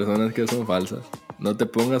las personas que son falsas. No te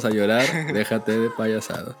pongas a llorar, déjate de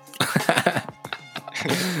payasadas.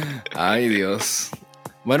 Ay, Dios.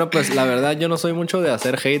 Bueno, pues la verdad yo no soy mucho de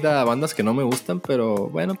hacer hate a bandas que no me gustan, pero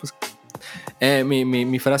bueno, pues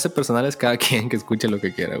Mi frase personal es cada quien que escuche lo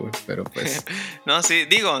que quiera, güey. Pero pues... No, sí,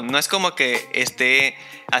 digo, no es como que esté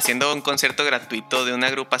haciendo un concierto gratuito de una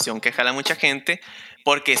agrupación que jala mucha gente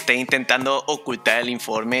porque esté intentando ocultar el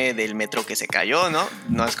informe del metro que se cayó, ¿no?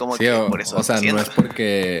 No es como sí, que por eso. O sea, no es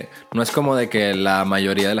porque... No es como de que la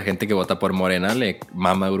mayoría de la gente que vota por Morena le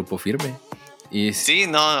mama Grupo Firme. Y sí,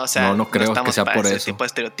 no, o sea, no creo que sea por ese eso. tipo de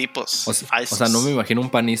estereotipos falsos. O sea, no me imagino un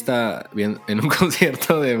panista en un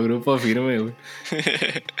concierto de Grupo Firme, güey.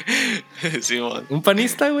 Sí, man. Un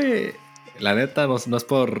panista, güey. La neta, no es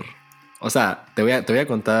por... O sea, te voy a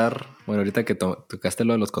contar... Bueno, ahorita que tocaste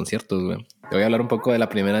lo de los conciertos, güey. Te voy a hablar un poco de la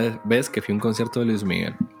primera vez que fui a un concierto de Luis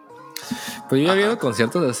Miguel. Pues yo había ido a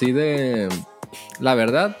conciertos así de... La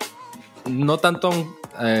verdad, no tanto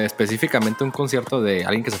específicamente un concierto de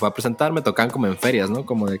alguien que se fue a presentar. Me tocaban como en ferias, ¿no?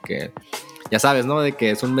 Como de que... Ya sabes, ¿no? De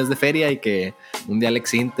que es un mes de feria y que un día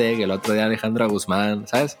Alex Integ, el otro día Alejandra Guzmán,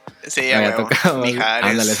 ¿sabes? Sí, me había tocado.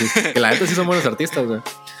 Ándale, sí. Que la neta sí son buenos artistas, güey.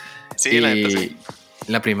 Sí, la neta sí.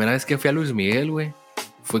 La primera vez que fui a Luis Miguel, güey,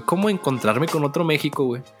 fue como encontrarme con otro México,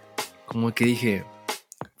 güey. Como que dije...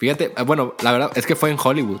 Fíjate, bueno, la verdad es que fue en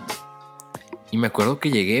Hollywood. Y me acuerdo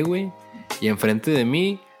que llegué, güey, y enfrente de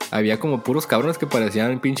mí había como puros cabrones que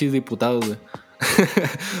parecían pinches diputados, güey.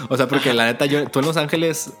 O sea, porque la neta, tú en Los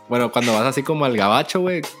Ángeles, bueno, cuando vas así como al gabacho,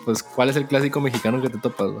 güey, pues ¿cuál es el clásico mexicano que te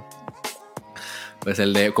topas, güey? Pues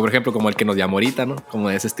el de, por ejemplo, como el que nos llamó ahorita, ¿no? Como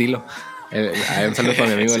de ese estilo. Un saludo para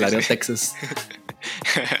mi amigo del área de Texas.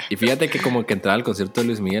 Y fíjate que como que entrar al concierto de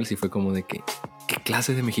Luis Miguel sí fue como de que ¿qué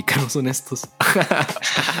clase de mexicanos son estos?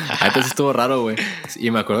 Entonces estuvo raro, güey.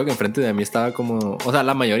 Y me acuerdo que enfrente de mí estaba como... O sea,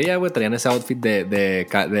 la mayoría, güey, traían ese outfit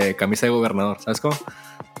de camisa de gobernador, ¿sabes cómo?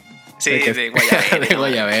 Sí, de guayabera. De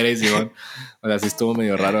guayabera y Simón. O sea, sí estuvo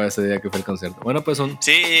medio raro ese día que fue el concierto. Bueno, pues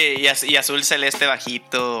Sí, y azul celeste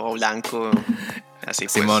bajito o blanco. Así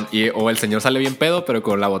pues. Simón, o el señor sale bien pedo, pero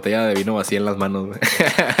con la botella de vino vacía en las manos, güey.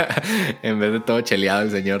 En vez de todo cheleado,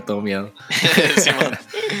 el señor todo miado. Simón.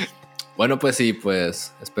 Bueno, pues sí,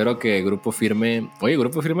 pues espero que Grupo Firme... Oye,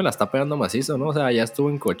 Grupo Firme la está pegando macizo, ¿no? O sea, ya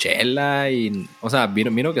estuvo en Coachella y... O sea,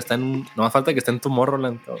 miro que está en... No más falta que esté en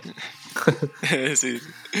Tomorrowland. Sí.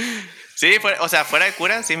 Sí, o sea, fuera de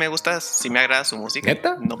cura, sí me gusta, sí me agrada su música.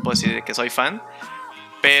 ¿Neta? No puedo decir que soy fan,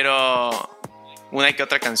 pero una que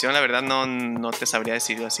otra canción, la verdad, no te sabría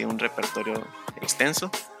decir así un repertorio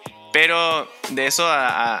extenso. Pero de eso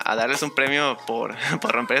a darles un premio por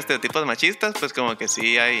romper estereotipos machistas, pues como que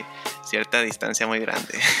sí hay cierta distancia muy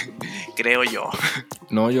grande, creo yo.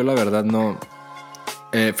 No, yo la verdad no.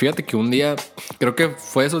 Fíjate que un día, creo que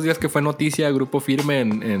fue esos días que fue noticia Grupo Firme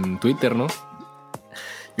en Twitter, ¿no?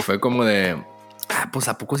 Y fue como de, pues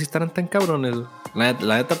 ¿a poco sí estarán tan cabrones? La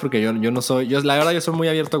neta, porque yo no soy, la verdad yo soy muy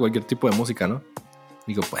abierto a cualquier tipo de música, ¿no?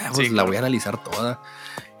 Digo, pues sí, la voy a analizar toda.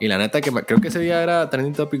 Y la neta que creo que ese día era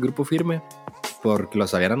trending topic Grupo Firme, porque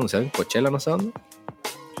los habían anunciado en Coachella, no sé dónde.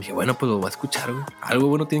 Y dije, bueno, pues lo voy a escuchar, güey. Algo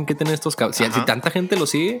bueno tienen que tener estos cabrones. Si tanta gente lo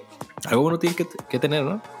sigue, algo bueno tienen que tener,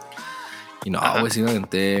 ¿no? Y no, güey, sí me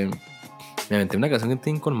aventé una canción que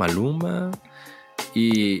tienen con Maluma.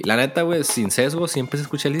 Y la neta, güey, sin sesgo, sí empecé a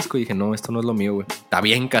escuchar el disco y dije, no, esto no es lo mío, güey. Está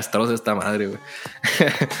bien castrosa esta madre, güey.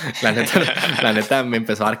 la neta me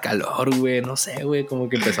empezó a dar calor, güey. No sé, güey, como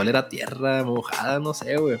que empezó a oler a tierra mojada, no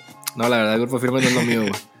sé, güey. No, la verdad, el Grupo Firme no es lo mío,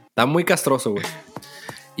 güey. Está muy castroso, güey.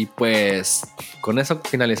 Y pues, con eso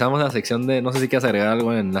finalizamos la sección de... No sé si quieres agregar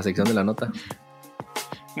algo en la sección de la nota.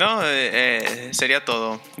 No, sería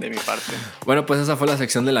todo de mi parte. Bueno, pues esa fue la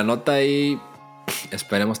sección de la nota y...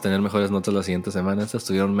 Esperemos tener mejores notas la siguiente semana. Estas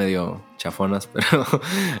estuvieron medio chafonas, pero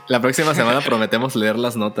la próxima semana prometemos leer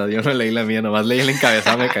las notas. Yo no leí la mía, nomás leí el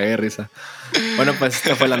encabezado, me cagué de risa. Bueno, pues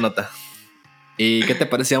esta fue la nota. ¿Y qué te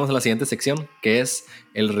parece si vamos a la siguiente sección? Que es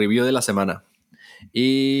el review de la semana.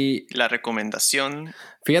 Y... la recomendación.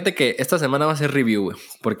 Fíjate que esta semana va a ser review, güey,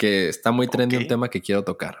 porque está muy trendy un tema que quiero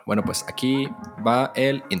tocar. Bueno, pues aquí va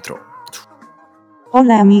el intro.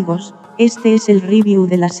 Hola amigos, este es el review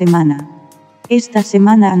de la semana. Esta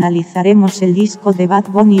semana analizaremos el disco de Bad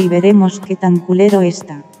Bunny y veremos qué tan culero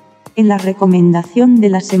está. En la recomendación de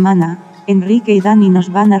la semana, Enrique y Dani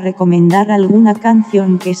nos van a recomendar alguna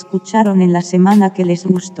canción que escucharon en la semana que les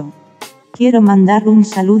gustó. Quiero mandar un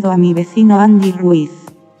saludo a mi vecino Andy Ruiz.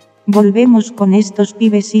 Volvemos con estos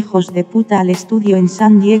pibes hijos de puta al estudio en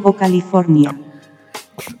San Diego, California.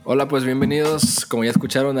 Hola, pues bienvenidos, como ya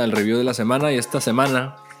escucharon, al review de la semana. Y esta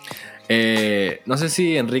semana... no sé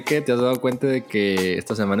si Enrique te has dado cuenta de que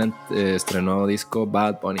esta semana estrenó disco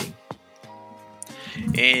Bad Bunny.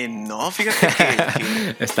 No, fíjate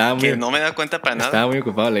que que no me he dado cuenta para nada. Estaba muy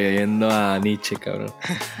ocupado leyendo a Nietzsche, cabrón.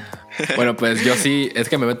 Bueno, pues yo sí, es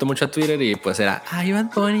que me meto mucho a Twitter y pues era, ay,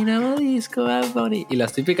 Bad Bunny, nuevo disco, Bad Bunny. Y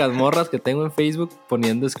las típicas morras que tengo en Facebook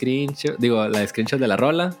poniendo screenshot, digo, la screenshot de la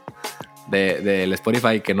rola del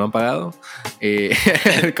Spotify que no han pagado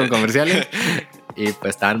con comerciales. Y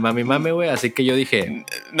pues estaban mami, güey. Así que yo dije,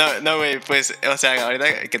 No, güey, pues, o sea,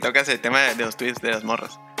 ahorita que tocas el tema de los tweets de las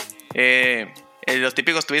morras. Los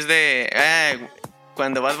típicos tweets de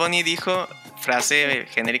cuando Bad Bunny dijo frase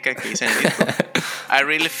genérica que dice en el disco, I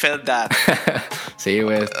really felt that. Sí,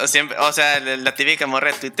 güey. O sea, la típica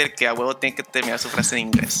morra de Twitter que a huevo tiene que terminar su frase en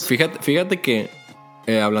inglés. Fíjate que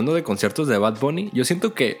hablando de conciertos de Bad Bunny, yo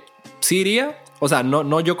siento que sí iría. O sea,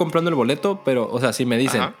 no yo comprando el boleto, pero, o sea, si me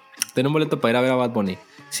dicen, ten un boleto para ir a ver a Bad Bunny,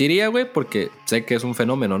 sí iría, güey, porque sé que es un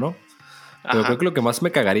fenómeno, ¿no? Pero creo que lo que más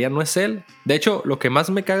me cagaría no es él. De hecho, lo que más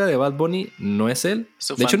me caga de Bad Bunny no es él.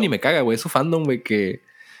 De hecho, ni me caga, güey. Es su fandom, güey, que...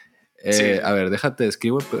 Sí. A ver, déjate,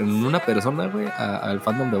 escribo en una persona, güey, al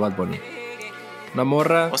fandom de Bad Bunny. Una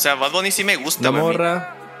morra. O sea, Bad Bunny sí me gusta, una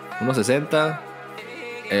morra, unos 60.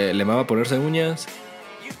 Le mama ponerse uñas.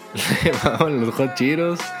 Le maman los hot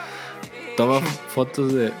chiros. Toma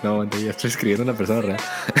fotos de... No, ya estoy escribiendo una persona real.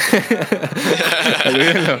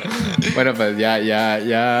 Olvídenlo. Bueno, pues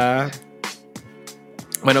ya.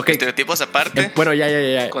 Bueno, ok. Estereotipos aparte. Bueno,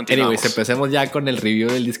 ya. Continuamos. Anyways, empecemos ya con el review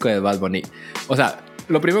del disco de Bad Bunny. O sea,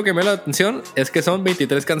 lo primero que me da la atención es que son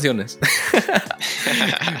 23 canciones.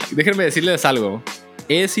 Déjenme decirles algo.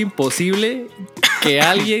 Es imposible que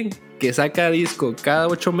alguien que saca disco cada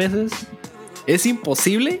 8 meses, es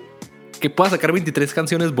imposible que pueda sacar 23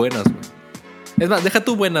 canciones buenas, güey. Es más, deja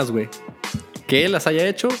tú buenas, güey. Que él las haya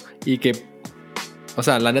hecho y que... O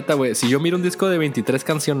sea, la neta, güey, si yo miro un disco de 23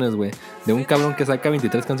 canciones, güey, de un cabrón que saca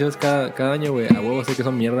 23 canciones cada año, güey, a huevo sé que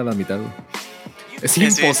son mierda la mitad, güey. Es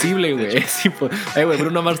imposible, güey. Es imposible. Güey,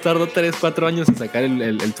 Bruno Mars tardó 3-4 años en sacar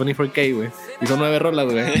el 24K, güey. Y son 9 rolas,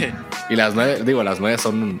 güey. Y las 9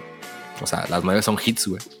 son... O sea, las 9 son hits,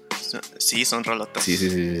 güey. Sí, son rolotas.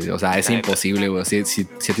 Sí. O sea, es imposible, güey. Si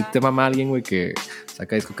a ti te mama alguien, güey, que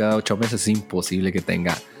saca disco cada 8 meses, es imposible que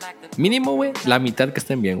tenga mínimo, güey, la mitad que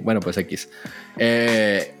estén bien. Bueno, pues X.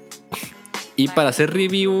 Y para hacer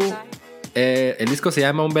review, el disco se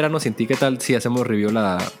llama Un Verano Sin Ti. ¿Qué tal si hacemos review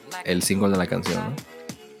el single de la canción, ¿no?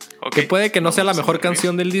 Okay. Que puede que no sea la mejor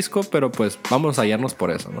canción del disco, pero pues vamos a hallarnos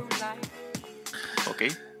por eso, ¿no? Ok.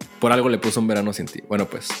 Por algo le puso Un Verano Sin Ti. Bueno,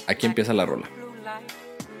 pues aquí empieza la rola.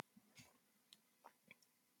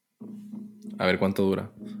 A ver cuánto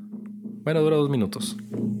dura. Bueno, dura 2 minutos.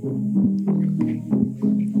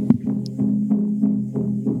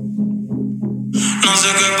 No sé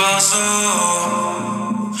qué pasó.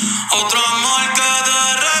 Otro amor que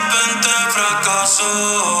de repente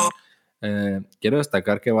fracasó. Quiero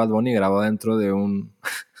destacar que Bad Bunny grabó dentro de un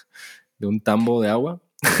tambo de agua.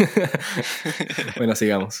 Bueno,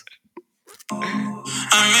 sigamos. En mi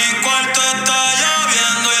cuarto está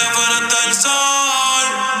lloviendo y afuera está el sol.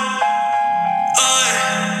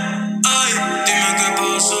 Ay, dime qué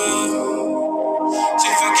pasó. Si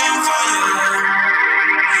fue quien falló.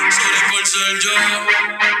 Sorry por ser yo.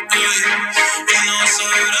 Y no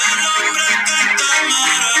ser el hombre que te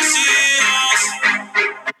merecías.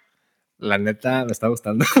 La neta me está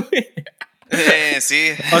gustando.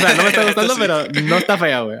 Sí. O sea, no me está gustando, sí, pero no está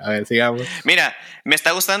fea, güey. A ver, sigamos. Mira, me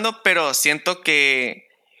está gustando, pero siento que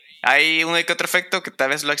hay uno que otro efecto que tal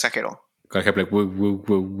vez lo exageró. Por ejemplo,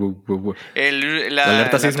 la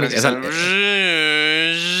alerta sísmica.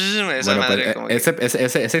 Bueno, pues,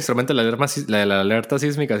 ese instrumento, la alerta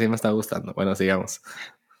sísmica, sí me está gustando. Bueno, sigamos.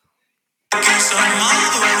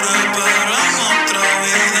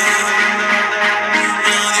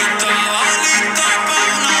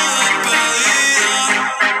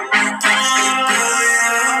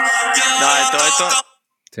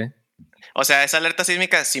 Sí. O sea, esa alerta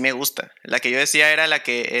sísmica sí me gusta. La que yo decía era la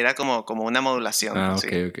que era como una modulación. Ah, ¿sí?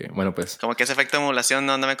 Ok. Bueno, pues. Como que ese efecto de modulación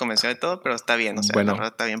no me convenció de todo, pero está bien. O sea, bueno, la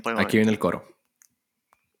verdad está bien por el aquí viene el coro.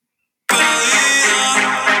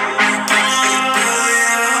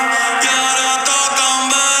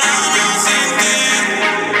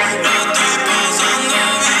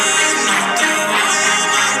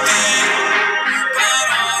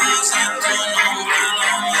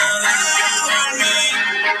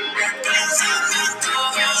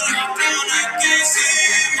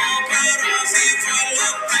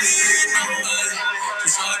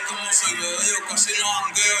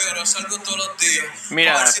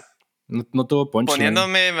 Mira, no tuvo punch.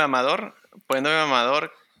 Poniéndome mamador,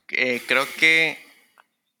 creo que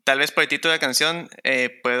tal vez por el título de la canción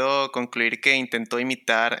puedo concluir que intentó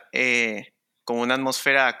imitar como una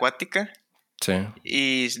atmósfera acuática Sí.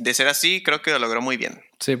 Y de ser así, creo que lo logró muy bien.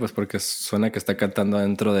 Sí, pues porque suena que está cantando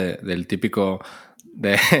dentro del típico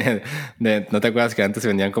 ¿no te acuerdas que antes se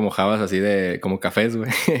vendían como jabas así de como cafés,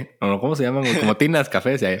 güey? No, ¿cómo se llaman, güey? Como tinas,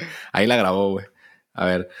 cafés, y ahí la grabó, güey. A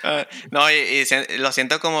ver. No, lo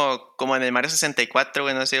siento como en el Mario 64,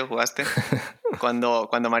 güey, no sé si lo jugaste. cuando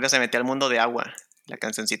Mario se metía al mundo de agua. La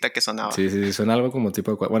cancioncita que sonaba. Sí, suena algo como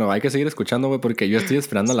tipo de... Bueno, hay que seguir escuchando, güey, porque yo estoy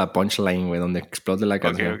esperando la punchline, güey, donde explote la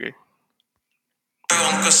canción. Okay.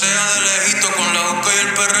 Aunque sea de lejito, con la boca y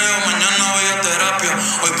el perreo, mañana voy a terapia,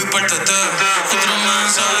 hoy voy para el teteo. Otro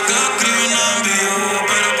mensaje que escriben en vivo,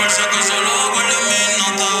 pero por si acaso lo guardo en mis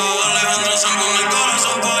notas. Alejandro San con el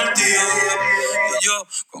corazón partido, y yo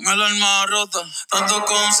con el alma rota. Tantos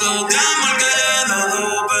consejos de amor que le he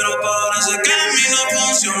dado, pero parece que en mí no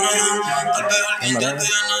funcionan. Tal vez alguien ya te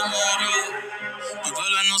enamoró. Me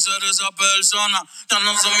duele no ser esa persona. Ya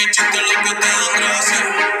no son mis chistes los que te dan gracia.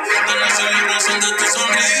 Ya no soy la razón de tu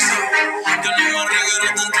sonrisa. Ya no hay más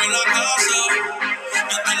regueros dentro de la casa.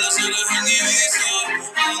 Ya te las eres en Ibiza.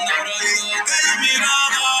 ¿A dónde habrá ido aquella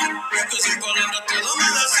mirada? Que sin palabras todo me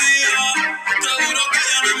decía. Te juro que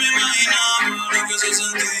ya no me imaginaba lo que se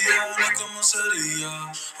sentía ni cómo sería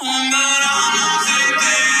un verano sin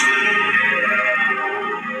ti.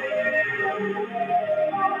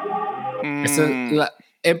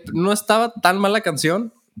 No estaba tan mal la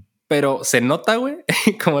canción, pero se nota, güey.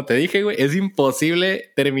 Como te dije, güey, es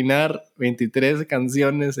imposible terminar 23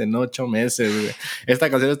 canciones en 8 meses, güey. Esta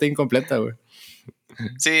canción está incompleta, güey.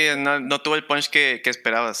 Sí, no tuvo el punch que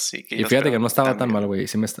esperabas. Y fíjate que no estaba tan mal, güey.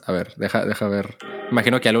 Sí a ver, deja ver.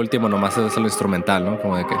 Imagino que al último nomás es lo instrumental, ¿no?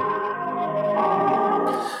 Como de que...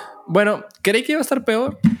 Bueno, creí que iba a estar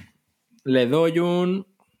peor. Le doy un...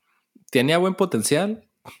 Tenía buen potencial.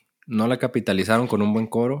 No la capitalizaron con un buen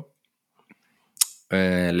coro.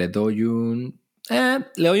 Le doy un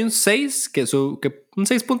 6, que un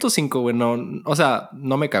 6.5, güey. No, o sea,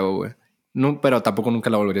 no me cago, güey. No, pero tampoco nunca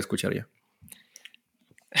la volvería a escuchar ya.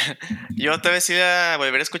 Yo tal vez sí la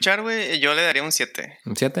volveré a escuchar, güey. Yo le daría un 7.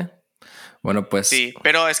 ¿Un 7? Bueno, pues... Sí,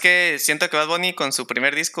 pero es que siento que Bad Bunny con su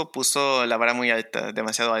primer disco puso la vara muy alta,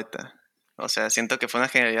 demasiado alta. O sea, siento que fue una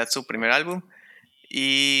genialidad su primer álbum.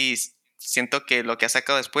 Y siento que lo que ha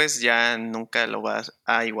sacado después ya nunca lo va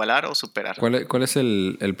a igualar o superar. ¿Cuál es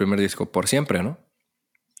el primer disco? Por siempre, ¿no?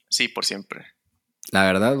 Sí, por siempre. La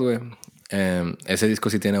verdad, güey, ese disco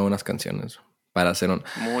sí tiene buenas canciones para hacer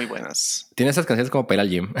muy buenas. Tiene esas canciones como para ir al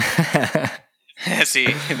gym. Sí,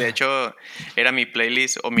 de hecho era mi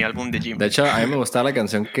playlist o mi álbum de gym. De hecho, a mí me gustaba la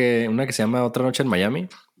canción una que se llama Otra Noche en Miami.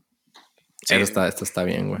 Sí. Esta está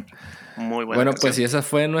bien, güey. Muy buena. Bueno, canción. pues y esa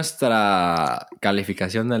fue nuestra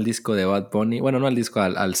calificación al disco de Bad Bunny. Bueno, no al disco,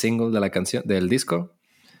 al single de la canción, del disco.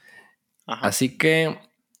 Ajá. Así que,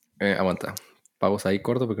 aguanta. Pausa ahí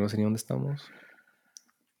corto porque no sé ni dónde estamos.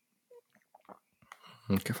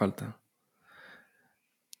 ¿Qué falta?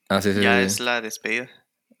 Sí. Ya es la despedida.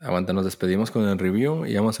 Aguanta, nos despedimos con el review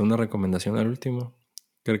y vamos a hacer una recomendación al último.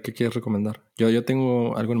 ¿Qué quieres recomendar? Yo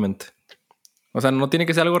tengo algo en mente. O sea, no tiene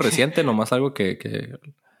que ser algo reciente, nomás algo que...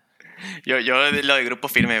 Yo lo de Grupo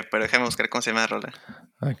Firme, pero déjame buscar cómo se llama la rola.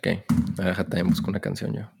 Ok, déjate, busco una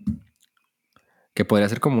canción yo. Que podría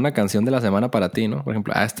ser como una canción de la semana para ti, ¿no? Por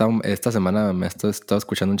ejemplo, esta semana me he estado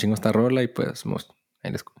escuchando un chingo esta rola y pues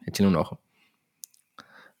échenle un ojo.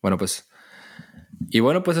 Bueno, pues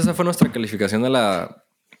esa fue nuestra calificación de la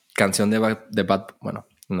canción de Bad... Bueno,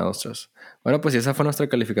 1, 2, 3. Bueno, pues esa fue nuestra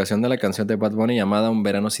calificación de la canción de Bad Bunny llamada Un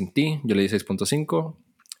Verano Sin Ti. Yo le di 6.5.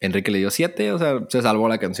 Enrique le dio 7, o sea, se salvó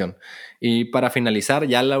la canción. Y para finalizar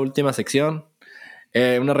ya la última sección,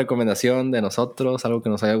 una recomendación de nosotros, algo que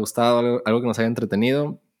nos haya gustado, algo que nos haya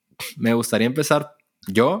entretenido. Me gustaría empezar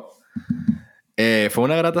yo. Fue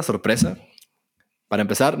una grata sorpresa. Para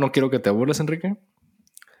empezar, no quiero que te aburres, Enrique.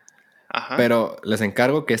 Ajá. Pero les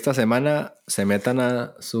encargo que esta semana se metan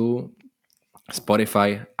a su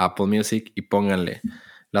Spotify, Apple Music y pónganle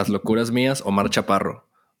Las Locuras Mías, Omar Chaparro.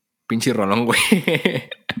 Pinche rolón, güey.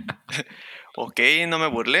 Ok, no me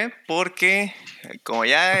burlé porque como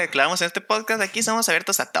ya clavamos en este podcast, aquí estamos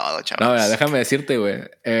abiertos a todo, chavos. No, déjame decirte, güey.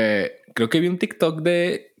 Creo que vi un TikTok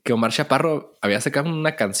de que Omar Chaparro había sacado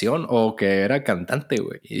una canción o que era cantante,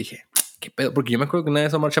 güey. Y dije, ¿qué pedo? Porque yo me acuerdo que una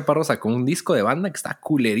vez Omar Chaparro sacó un disco de banda que está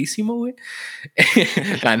culerísimo, güey.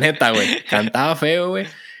 La neta, güey. Cantaba feo, güey.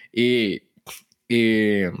 Y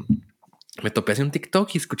me topé hace un TikTok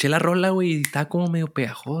y escuché la rola, güey, y estaba como medio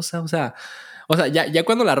pegajosa. O sea, ya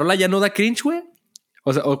cuando la rola ya no da cringe, güey.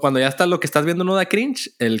 O cuando ya está lo que estás viendo no da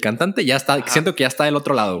cringe, el cantante ya está. Ajá. Siento que ya está del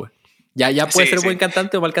otro lado, güey. Ya puede ser buen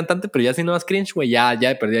cantante o mal cantante, pero ya si no das cringe, güey, ya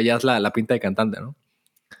de perdida ya es la pinta de cantante, ¿no?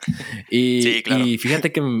 Y, Sí, claro. y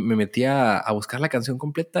fíjate que me metí a buscar la canción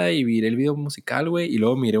completa y miré el video musical, güey. Y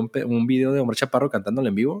luego miré un video de Omar Chaparro cantándole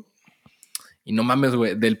en vivo. Y no mames,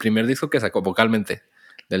 güey, del primer disco que sacó vocalmente.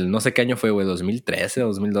 Del no sé qué año fue, güey, 2013 o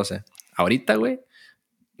 2012. Ahorita, güey,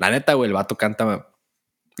 la neta, güey, el vato canta...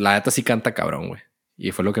 La neta sí canta cabrón, güey.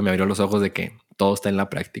 Y fue lo que me abrió los ojos de que todo está en la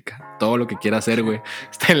práctica. Todo lo que quiera hacer, güey,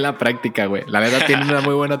 está en la práctica, güey. La neta tiene una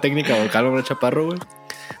muy buena técnica vocal, Omar Chaparro, güey.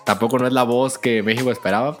 Tampoco no es la voz que México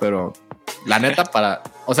esperaba, pero la neta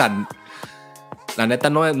o sea, la neta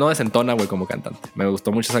no desentona, güey, como cantante. Me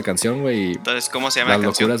gustó mucho esa canción, güey. Entonces, ¿cómo se llama Las la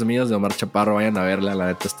canción? locuras mías de Omar Chaparro, vayan a verla. La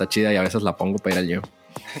neta está chida y a veces la pongo para ir al gym.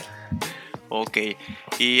 Ok.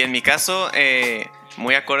 Y en mi caso,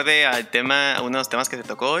 muy acorde al tema, a uno de los temas que te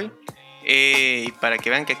tocó hoy. Y para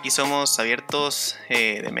que vean que aquí somos abiertos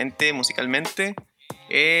de mente musicalmente,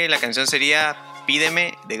 la canción sería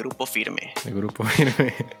Pídeme, de Grupo Firme. De Grupo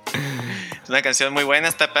Firme. Es una canción muy buena,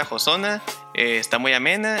 está pegajosona, está muy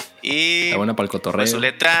amena y está buena para el cotorreo. Pues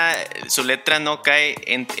su letra no cae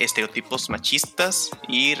en estereotipos machistas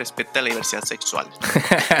y respeta la diversidad sexual.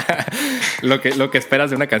 lo que esperas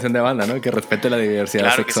de una canción de banda, ¿no? Que respete la diversidad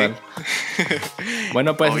claro sexual. Que sí.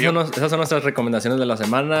 Bueno, pues esas son nuestras recomendaciones de la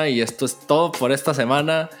semana y esto es todo por esta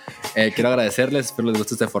semana. Quiero agradecerles, espero les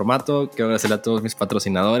guste este formato. Quiero agradecerle a todos mis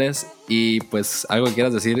patrocinadores y pues algo que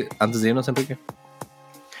quieras decir antes de irnos, Enrique.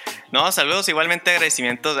 No, saludos, igualmente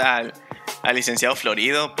agradecimientos al licenciado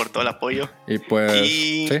Florido por todo el apoyo. Y pues,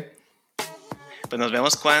 sí. Pues nos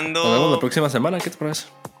vemos cuando... Nos vemos la próxima semana, ¿qué te parece?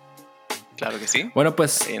 Claro que sí. Bueno,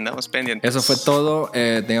 pues ahí andamos pendientes. Eso fue todo.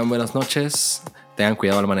 Tengan buenas noches. Tengan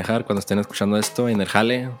cuidado al manejar cuando estén escuchando esto en el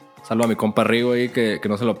jale. Saludo a mi compa Rigo ahí que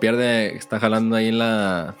no se lo pierde. Está jalando ahí en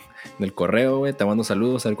el correo, güey. Te mando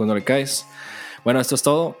saludos, a ver cuándo le caes. Bueno, esto es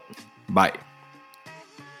todo. Bye.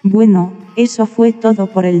 Bueno, eso fue todo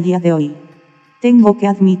por el día de hoy. Tengo que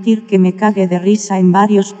admitir que me cagué de risa en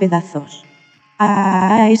varios pedazos.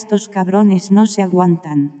 Estos cabrones no se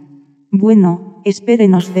aguantan. Bueno,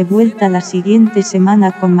 espérenos de vuelta la siguiente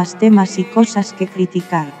semana con más temas y cosas que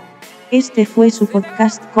criticar. Este fue su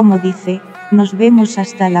podcast, como dice, nos vemos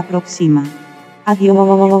hasta la próxima.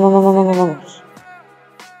 Adiós.